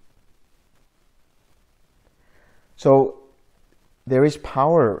precept. So there is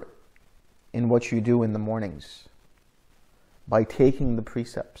power in what you do in the mornings by taking the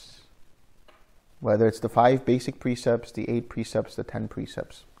precepts. Whether it's the 5 basic precepts, the 8 precepts, the 10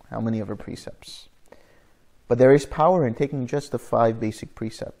 precepts, how many ever precepts. But there is power in taking just the 5 basic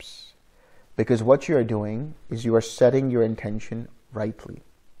precepts, because what you are doing is you are setting your intention rightly.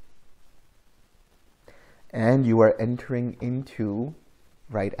 And you are entering into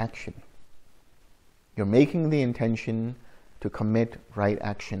right action. You're making the intention to commit right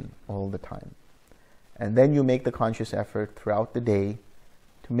action all the time. And then you make the conscious effort throughout the day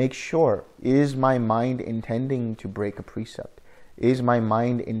to make sure, is my mind intending to break a precept? Is my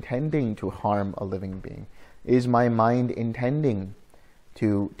mind intending to harm a living being? Is my mind intending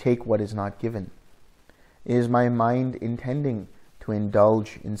to take what is not given? Is my mind intending to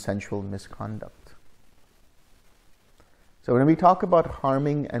indulge in sensual misconduct? So when we talk about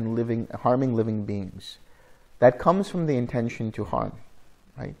harming living beings, that comes from the intention to harm,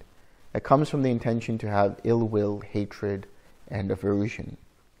 right? That comes from the intention to have ill will, hatred, and aversion.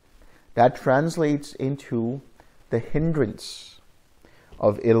 That translates into the hindrance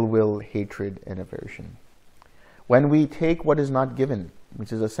of ill will, hatred, and aversion. When we take what is not given,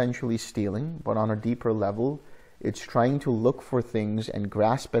 which is essentially stealing, but on a deeper level, it's trying to look for things and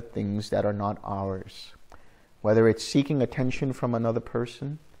grasp at things that are not ours. Whether it's seeking attention from another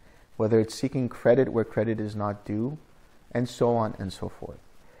person, whether it's seeking credit where credit is not due, and so on and so forth.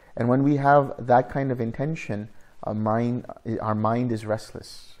 And when we have that kind of intention, our mind is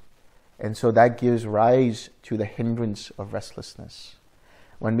restless. And so that gives rise to the hindrance of restlessness.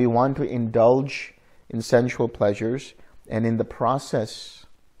 When we want to indulge in sensual pleasures, and in the process,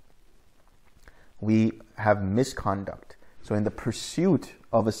 we have misconduct. So in the pursuit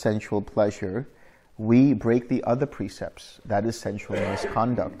of a sensual pleasure, we break the other precepts. That is sensual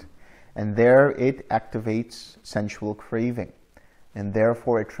misconduct. And there it activates sensual craving. And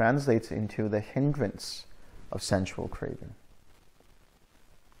therefore it translates into the hindrance of sensual craving.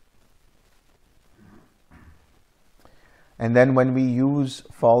 And then when we use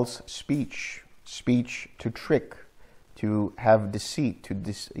false speech to trick, to have deceit, to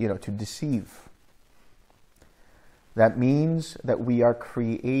deceive, that means that we are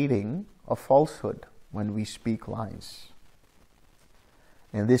creating a falsehood when we speak lies.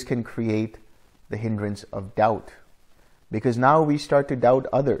 And this can create the hindrance of doubt, because now we start to doubt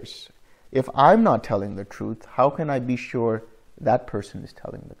others. If I'm not telling the truth, how can I be sure that person is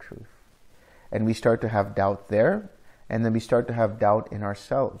telling the truth? And we start to have doubt there, and then we start to have doubt in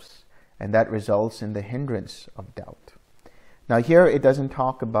ourselves, and that results in the hindrance of doubt. Now here it doesn't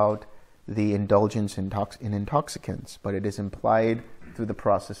talk about the indulgence in intoxicants, but it is implied through the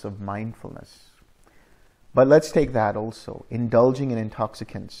process of mindfulness. But let's take that also. Indulging in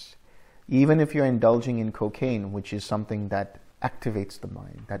intoxicants. Even if you're indulging in cocaine, which is something that activates the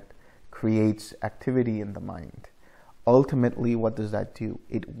mind, that creates activity in the mind, ultimately what does that do?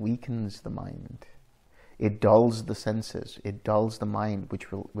 It weakens the mind. It dulls the senses. It dulls the mind,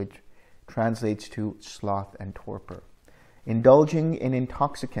 which translates to sloth and torpor. Indulging in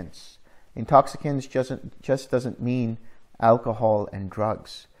intoxicants. Intoxicants just doesn't mean alcohol and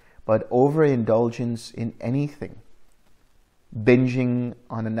drugs, but overindulgence in anything. Binging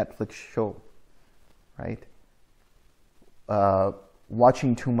on a Netflix show, right?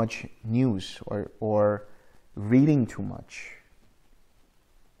 Watching too much news or reading too much,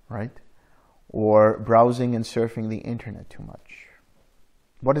 right? Or browsing and surfing the internet too much.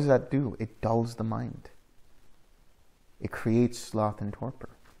 What does that do? It dulls the mind. It creates sloth and torpor.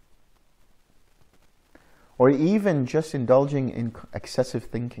 Or even just indulging in excessive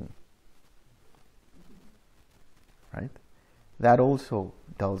thinking, right? That also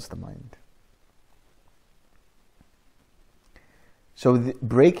dulls the mind. So the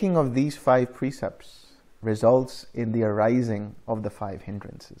breaking of these 5 precepts results in the arising of the 5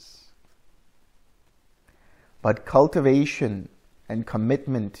 hindrances. But cultivation and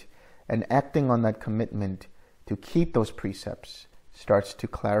commitment and acting on that commitment to keep those precepts starts to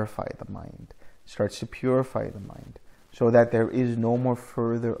clarify the mind, starts to purify the mind, so that there is no more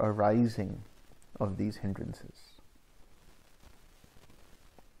further arising of these hindrances.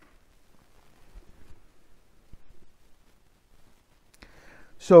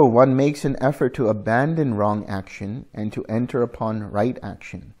 So one makes an effort to abandon wrong action and to enter upon right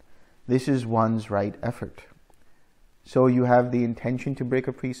action. This is one's right effort. So you have the intention to break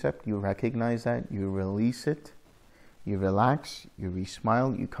a precept, you recognize that, you release it, you relax, you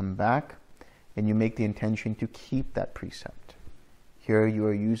re-smile, you come back, and you make the intention to keep that precept. Here you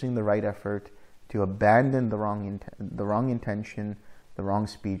are using the right effort to abandon the wrong intention, the wrong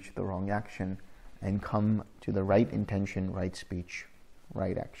speech, the wrong action, and come to the right intention, right speech,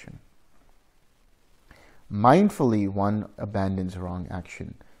 right action. Mindfully one abandons wrong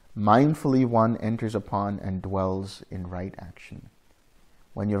action. Mindfully one enters upon and dwells in right action.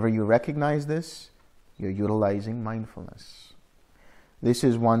 Whenever you recognize this, you're utilizing mindfulness. This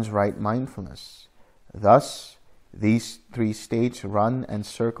is one's right mindfulness. Thus, these 3 states run and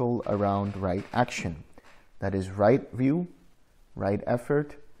circle around right action. That is right view, right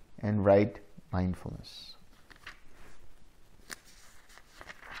effort, and right mindfulness.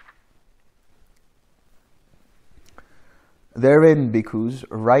 Therein, bhikkhus,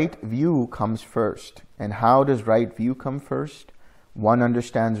 right view comes first. And how does right view come first? One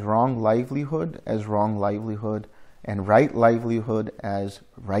understands wrong livelihood as wrong livelihood and right livelihood as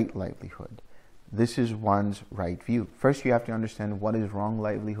right livelihood. This is one's right view. First you have to understand what is wrong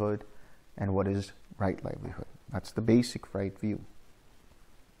livelihood and what is right livelihood. That's the basic right view.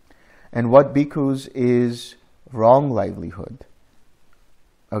 And what, bhikkhus, is wrong livelihood?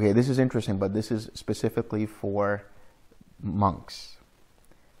 Okay, this is interesting, but this is specifically for monks.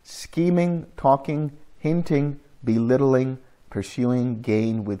 Scheming, talking, hinting, belittling, pursuing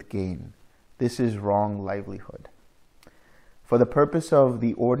gain with gain. This is wrong livelihood. For the purpose of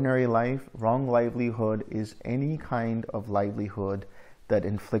the ordinary life, wrong livelihood is any kind of livelihood that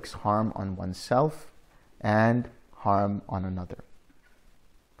inflicts harm on oneself and harm on another.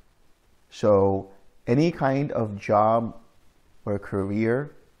 So any kind of job or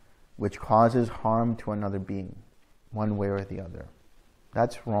career which causes harm to another being, one way or the other,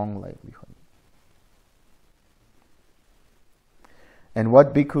 that's wrong livelihood. And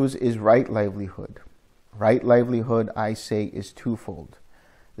what, bhikkhus, is right livelihood? Right livelihood, I say, is twofold.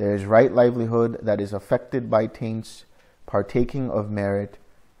 There is right livelihood that is affected by taints, partaking of merit,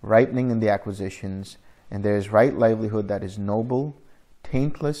 ripening in the acquisitions, and there is right livelihood that is noble,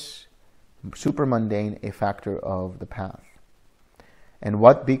 taintless, supermundane, a factor of the path. And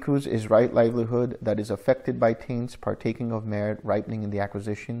what, bhikkhus, is right livelihood that is affected by taints, partaking of merit, ripening in the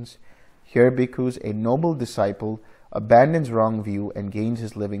acquisitions? Here, bhikkhus, a noble disciple abandons wrong view and gains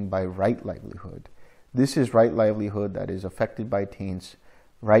his living by right livelihood. This is right livelihood that is affected by taints,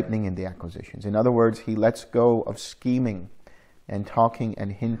 ripening in the acquisitions. In other words, he lets go of scheming and talking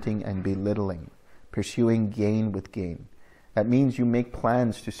and hinting and belittling, pursuing gain with gain. That means you make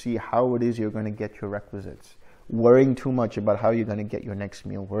plans to see how it is you're going to get your requisites, worrying too much about how you're going to get your next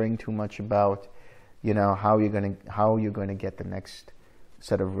meal, worrying too much about, how you're going to get the next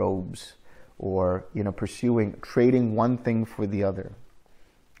set of robes, or trading one thing for the other.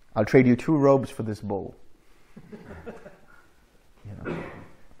 I'll trade you 2 robes for this bowl.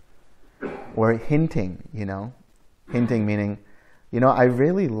 Or hinting, hinting meaning, I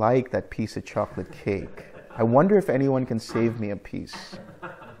really like that piece of chocolate cake. I wonder if anyone can save me a piece.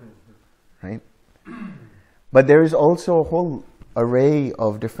 Right? But there is also a whole array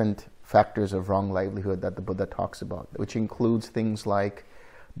of different factors of wrong livelihood that the Buddha talks about, which includes things like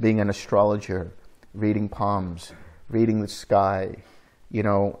being an astrologer, reading palms, reading the sky,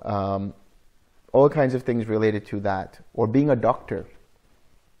 all kinds of things related to that, or being a doctor.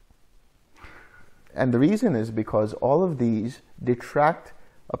 And the reason is because all of these detract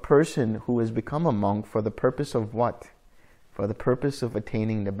a person who has become a monk for the purpose of what? For the purpose of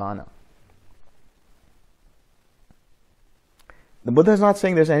attaining Nibbana. The Buddha is not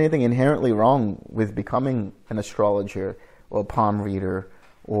saying there's anything inherently wrong with becoming an astrologer or a palm reader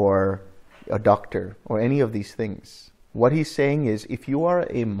or a doctor or any of these things. What he's saying is, if you are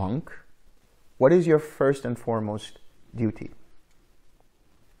a monk, what is your first and foremost duty?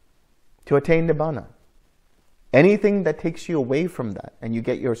 To attain Nibbana. Anything that takes you away from that and you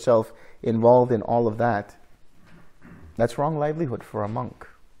get yourself involved in all of that, that's wrong livelihood for a monk.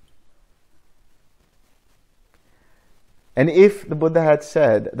 And if the Buddha had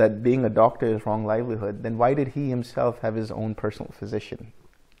said that being a doctor is wrong livelihood, then why did he himself have his own personal physician,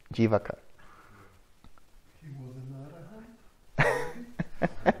 Jivaka? He was an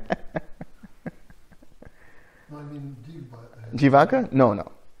arahant? No, I mean Jivaka?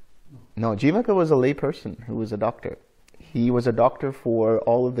 No, Jivaka was a lay person who was a doctor. He was a doctor for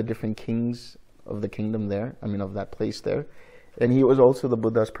all of the different kings of the kingdom there, of that place there. And he was also the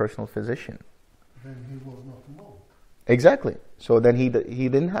Buddha's personal physician. Then he was not a monk. Exactly. So then he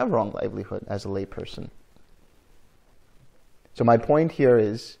didn't have wrong livelihood as a lay person. So my point here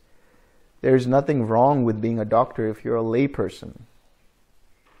is, there's nothing wrong with being a doctor if you're a lay person.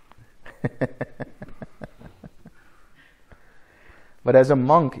 But as a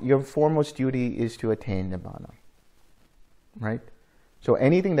monk, your foremost duty is to attain Nibbana. Right? So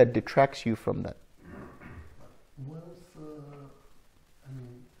anything that detracts you from that.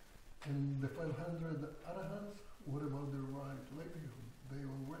 In the 500 arahants, what about their right livelihood? They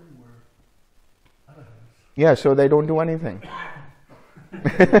already were arahants. Yeah, so they don't do anything.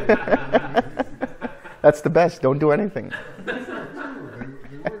 That's the best. Don't do anything. They were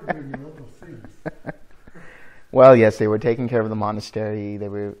doing a lot of things. Well, yes, they were taking care of the monastery. They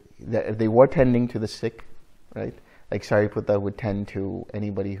were tending to the sick, right? Like Sariputta would tend to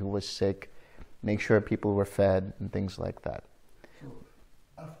anybody who was sick, make sure people were fed and things like that. So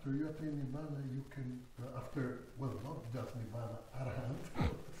after you attain Nibbana, you can, not just Nibbana,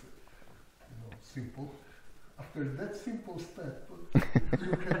 arahant, simple. After that simple step, you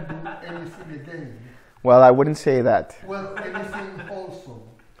can do anything again. Well, I wouldn't say that. Well, anything wholesome.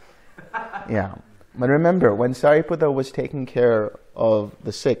 Yeah. But remember, when Sariputta was taking care of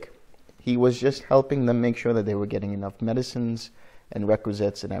the sick, he was just helping them make sure that they were getting enough medicines and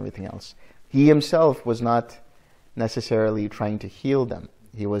requisites and everything else. He himself was not necessarily trying to heal them.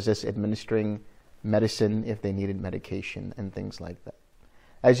 He was just administering medicine if they needed medication and things like that.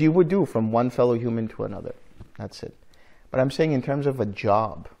 As you would do from one fellow human to another. That's it. But I'm saying in terms of a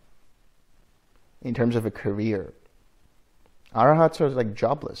job, in terms of a career, arahats are like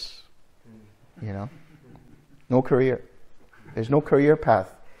jobless. No career. There's no career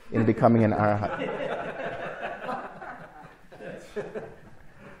path in becoming an arahat.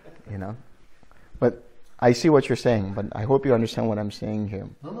 But I see what you're saying, but I hope you understand what I'm saying here.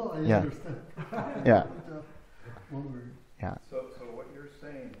 No, I understand. Yeah. Yeah. So what you're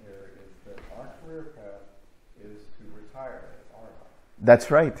saying here is that our career path is to retire as arahat.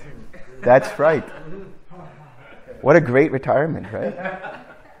 That's right. That's right. What a great retirement, right?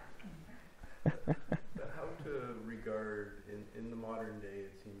 How to regard, in the modern day,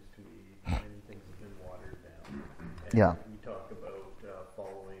 it seems to me, many things have been watered down. And Yeah. we talk about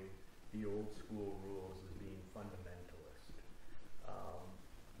following the old school rules as being fundamentalist.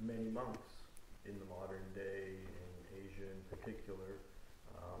 Many monks in the modern day, in Asia in particular,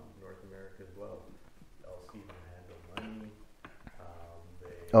 North America as well, they'll see them handle money.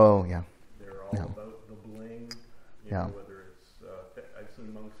 They're all about the bling, whether it's, I've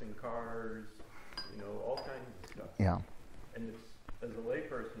seen monks in cars, all kinds of stuff. Yeah. And it's, as a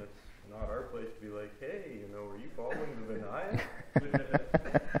layperson, it's not our place to be like, hey, are you following the Vinaya?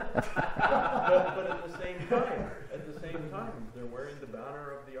 but at the same time, they're wearing the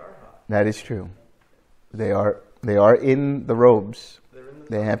banner of the Arhat. That is true. They are in the robes.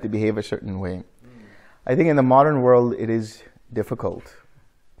 They have to behave a certain way. I think in the modern world, it is difficult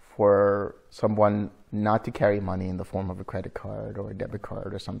for someone not to carry money in the form of a credit card or a debit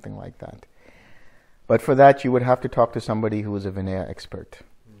card or something like that. But for that, you would have to talk to somebody who is a Vinaya expert.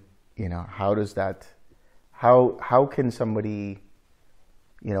 How does that, how can somebody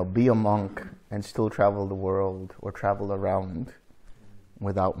be a monk and still travel the world or travel around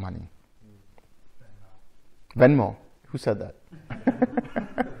without money. Venmo. Who said that?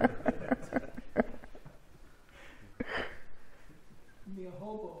 Be a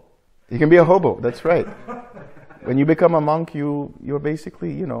hobo. You can be a hobo, that's right. When you become a monk, you're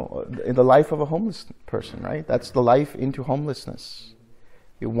basically, in the life of a homeless person, right? That's the life into homelessness.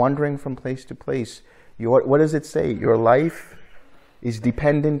 You're wandering from place to place. What does it say? Your life is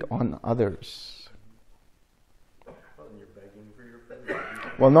dependent on others. Well, and you're begging for your food.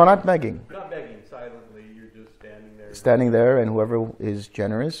 Well, no, not begging. Not begging silently, you're just standing there. Standing there, and whoever is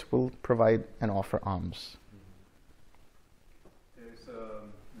generous will provide and offer alms. There's a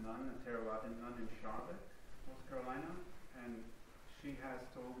nun, a Theravada nun in Charlotte, North Carolina, and she has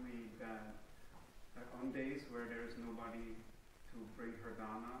told me that on days where there's nobody to bring her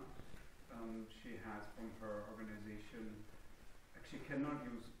dana, she has from her organization, she cannot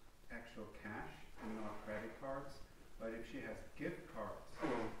use actual cash and not credit cards, but if she has gift cards,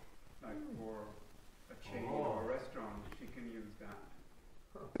 like for a chain or a restaurant, she can use that.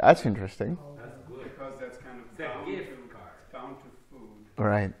 That's interesting. That's good. Because that's kind of It's a bound gift to, card. bound to food.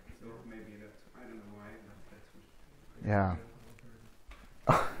 Right. So maybe that's, I don't know why, but that's what. Yeah.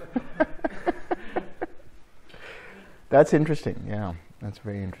 That's interesting. Yeah, that's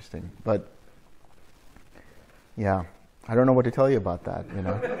very interesting. But yeah, I don't know what to tell you about that.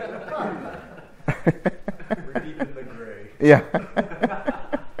 We're deep in the gray. Yeah. I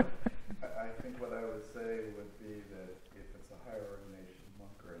think what I would say would be that if it's a higher ordination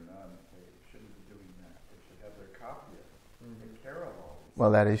monk or a nun, they shouldn't be doing that. They should have their kapya, take care of all this.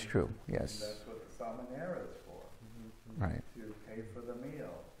 Well, that is true. And Yes. that's what the samanera is for, Right. to pay for the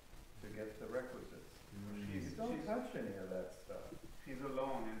meal, to get the requisites. She's Don't touch any of that stuff. She's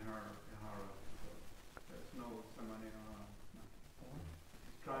alone in her vihara, so there's no somebody around. No.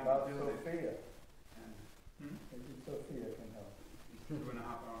 She's trying About to build it. Sophia. And, Maybe Sophia can help. she's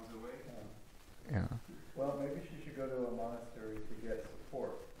 2.5 hours away. Yeah. Well, maybe she should go to a monastery to get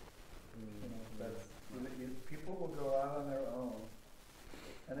support. People will go out on their own,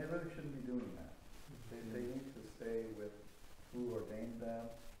 and they really shouldn't be doing that. They need to stay with who ordained them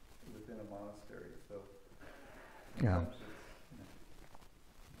within a monastery. So Yeah. sometimes it's,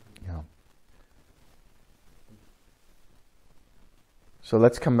 Yeah. So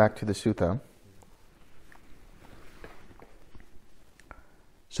let's come back to the sutta.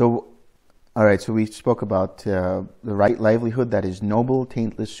 So, all right, so we spoke about the right livelihood that is noble,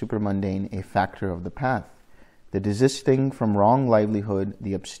 taintless, supermundane, a factor of the path. The desisting from wrong livelihood,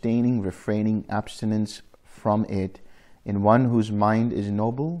 the abstaining, refraining, abstinence from it, in one whose mind is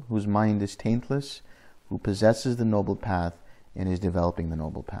noble, whose mind is taintless, who possesses the noble path and is developing the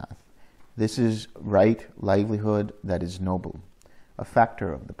noble path. This is right livelihood that is noble, a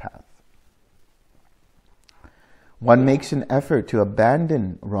factor of the path. One makes an effort to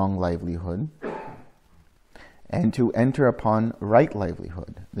abandon wrong livelihood and to enter upon right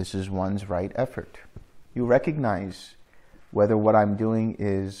livelihood. This is one's right effort. You recognize whether what I'm doing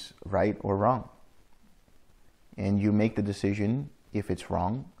is right or wrong. And you make the decision, if it's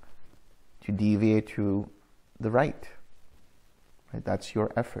wrong, to deviate to the right. Right? That's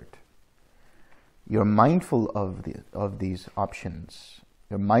your effort. You're mindful of these options.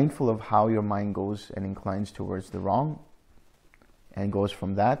 You're mindful of how your mind goes and inclines towards the wrong and goes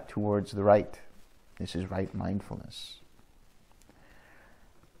from that towards the right. This is right mindfulness.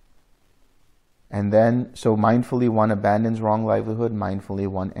 And then, so mindfully one abandons wrong livelihood, mindfully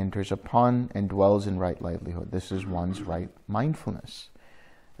one enters upon and dwells in right livelihood. This is one's right mindfulness.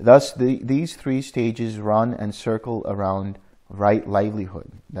 Thus, these three stages run and circle around right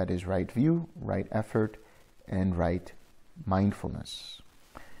livelihood. That is right view, right effort, and right mindfulness.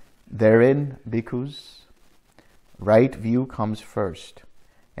 Therein, bhikkhus, right view comes first.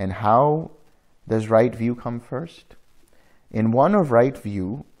 And how does right view come first? In one of right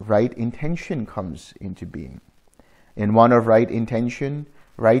view, right intention comes into being. In one of right intention,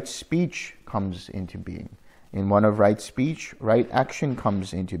 right speech comes into being. In one of right speech, right action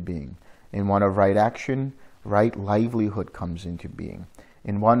comes into being. In one of right action, right livelihood comes into being.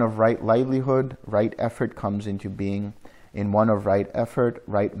 In one of right livelihood, right effort comes into being. In one of right effort,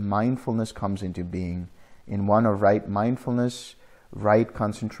 right mindfulness comes into being. In one of right mindfulness, right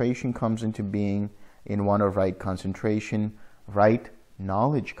concentration comes into being. In one of right concentration, right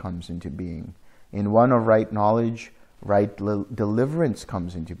knowledge comes into being. In one of right knowledge, right deliverance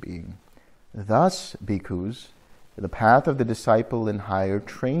comes into being. Thus, bhikkhus, the path of the disciple in higher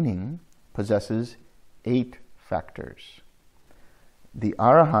training possesses 8 factors. The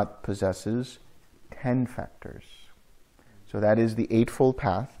arahat possesses 10 factors. So that is the Eightfold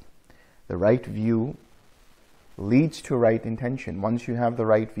Path. The right view leads to right intention. Once you have the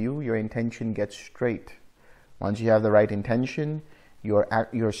right view, your intention gets straight. Once you have the right intention,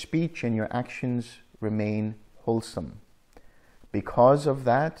 your speech and your actions remain wholesome. Because of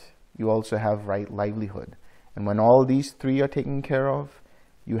that, you also have right livelihood. And when all these three are taken care of,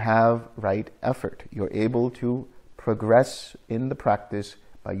 you have right effort. You're able to progress in the practice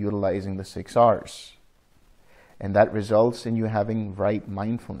by utilizing the 6 R's. And that results in you having right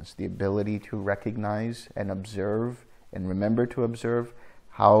mindfulness, the ability to recognize and observe and remember to observe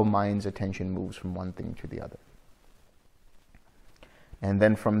how mind's attention moves from one thing to the other. And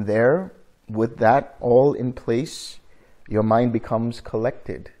then from there, with that all in place, your mind becomes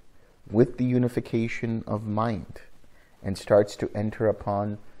collected with the unification of mind and starts to enter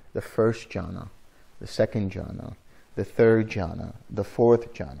upon the first jhana, the second jhana, the third jhana, the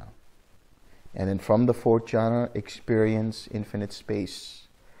fourth jhana. And then from the fourth jhana, experience infinite space,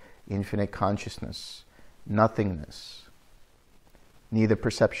 infinite consciousness, nothingness, neither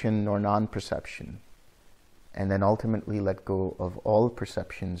perception nor non-perception. And then ultimately let go of all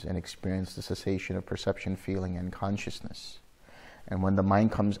perceptions and experience the cessation of perception, feeling, and consciousness. And when the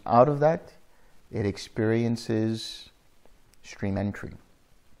mind comes out of that, it experiences stream entry.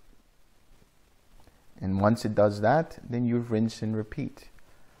 And once it does that, then you rinse and repeat.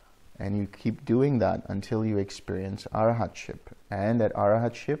 And you keep doing that until you experience arahatship. And at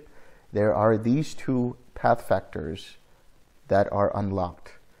arahatship, there are these 2 path factors that are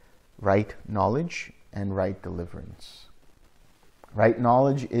unlocked. Right knowledge and right deliverance. Right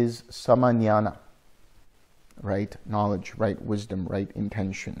knowledge is samajnana. Right knowledge, right wisdom, right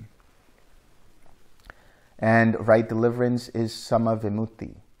intention. And right deliverance is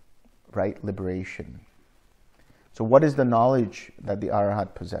samavimutti, right liberation. So what is the knowledge that the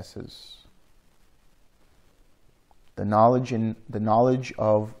Arahat possesses? The knowledge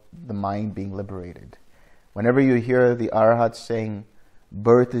of the mind being liberated. Whenever you hear the Arahat saying,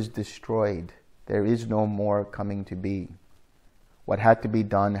 birth is destroyed, there is no more coming to be. What had to be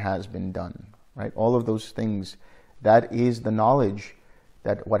done has been done. Right? All of those things, that is the knowledge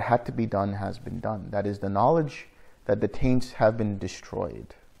that what had to be done has been done. That is the knowledge that the taints have been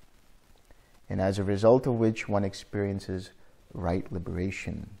destroyed. And as a result of which one experiences right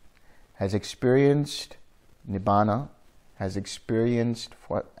liberation, has experienced nibbana, has experienced,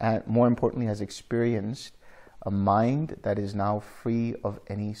 more importantly, has experienced a mind that is now free of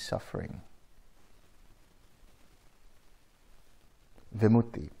any suffering.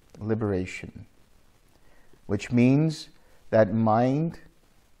 Vimutti, liberation, which means that mind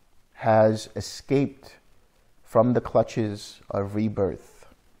has escaped from the clutches of rebirth,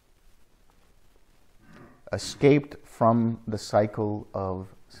 escaped from the cycle of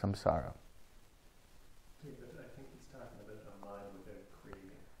samsara. I think he's talking about a mind without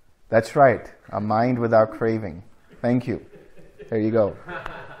craving. That's right, a mind without craving. Thank you. There you go.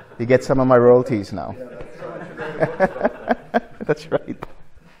 You get some of my royalties now. That's right. It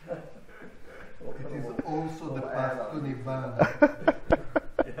is also the path to Nibbana.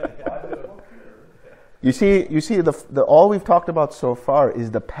 You see, the all we've talked about so far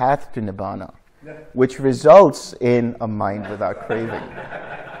is the path to Nibbana, which results in a mind without craving.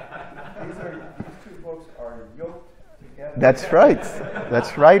 These 2 books are yoked together. That's right.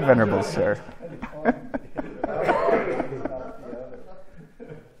 That's right, Venerable Sir.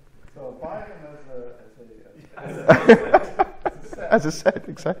 So buy them As a set,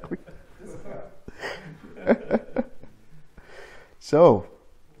 exactly. So,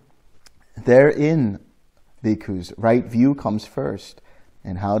 therein, bhikkhus, right view comes first.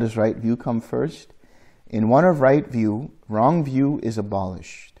 And how does right view come first? In one of right view, wrong view is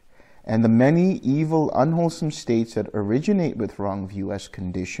abolished. And the many evil, unwholesome states that originate with wrong view as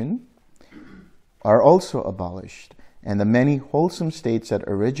condition are also abolished. And the many wholesome states that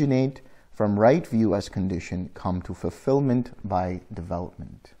originate from right view as condition come to fulfillment by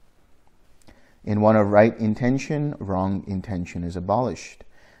development. In one of right intention, wrong intention is abolished.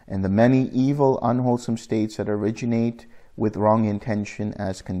 And the many evil, unwholesome states that originate with wrong intention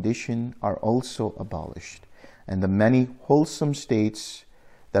as condition are also abolished. And the many wholesome states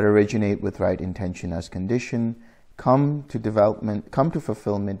that originate with right intention as condition come to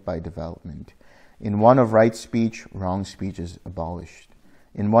fulfillment by development. In one of right speech, wrong speech is abolished.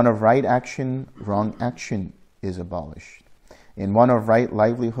 In one of right action, wrong action is abolished. In one of right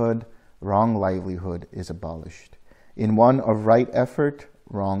livelihood, wrong livelihood is abolished. In one of right effort,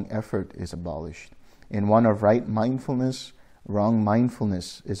 wrong effort is abolished. In one of right mindfulness, wrong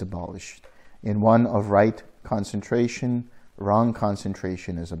mindfulness is abolished. In one of right concentration, wrong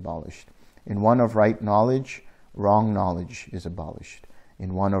concentration is abolished. In one of right knowledge, wrong knowledge is abolished.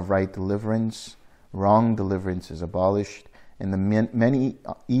 In one of right deliverance, wrong deliverance is abolished. And the many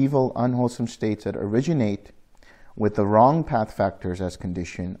evil, unwholesome states that originate with the wrong path factors as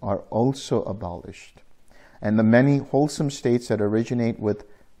condition are also abolished. And the many wholesome states that originate with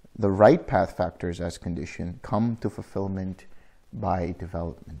the right path factors as condition come to fulfillment by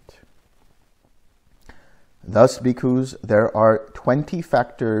development. Thus, bhikkhus, there are 20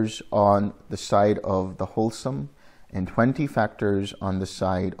 factors on the side of the wholesome and 20 factors on the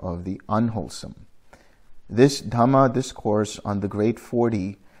side of the unwholesome. This Dhamma discourse on the Great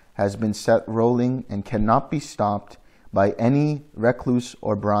 40 has been set rolling and cannot be stopped by any recluse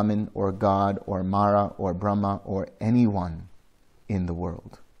or Brahmin or God or Mara or Brahma or anyone in the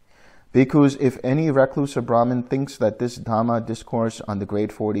world. Because if any recluse or Brahmin thinks that this Dhamma discourse on the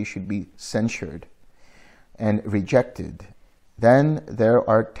Great 40 should be censured and rejected, then there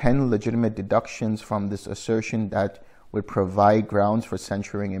are 10 legitimate deductions from this assertion that would provide grounds for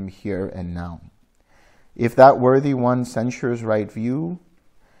censuring him here and now. If that worthy one censures right view,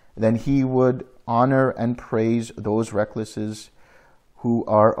 then he would honor and praise those recluses who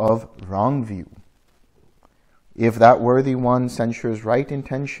are of wrong view. If that worthy one censures right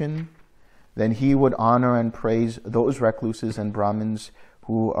intention, then he would honor and praise those recluses and Brahmins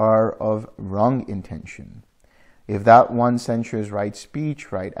who are of wrong intention. If that one censures right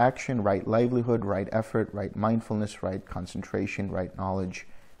speech, right action, right livelihood, right effort, right mindfulness, right concentration, right knowledge,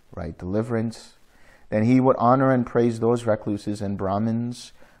 right deliverance, then he would honor and praise those recluses and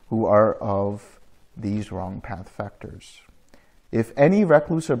Brahmins who are of these wrong path factors. If any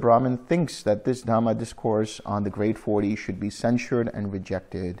recluse or Brahmin thinks that this Dhamma discourse on the Great 40 should be censured and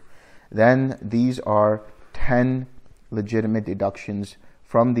rejected, then these are 10 legitimate deductions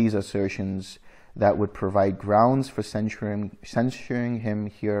from these assertions that would provide grounds for censuring him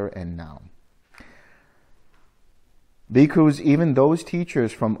here and now. Bhikkhus, even those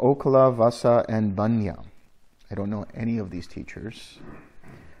teachers from Okala, Vasa, and Banya, I don't know any of these teachers,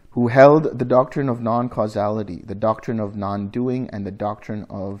 who held the doctrine of non-causality, the doctrine of non-doing, and the doctrine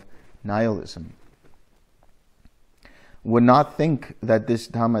of nihilism, would not think that this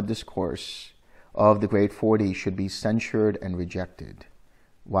Dhamma discourse of the Great 40 should be censured and rejected.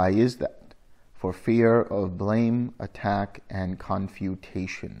 Why is that? For fear of blame, attack, and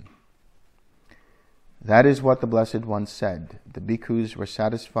confutation. That is what the Blessed One said. The bhikkhus were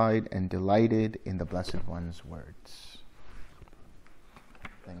satisfied and delighted in the Blessed One's words.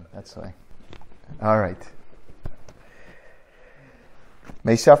 That's why. All right.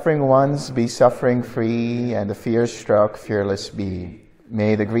 May suffering ones be suffering free, and the fear-struck fearless be.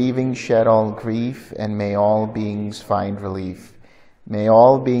 May the grieving shed all grief, and may all beings find relief. May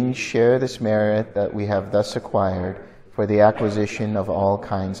all beings share this merit that we have thus acquired for the acquisition of all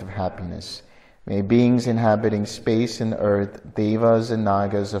kinds of happiness. May beings inhabiting space and earth, devas and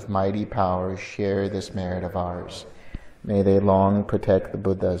nagas of mighty power, share this merit of ours. May they long protect the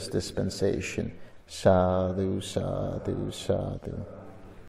Buddha's dispensation. Sadhu, sadhu, sadhu.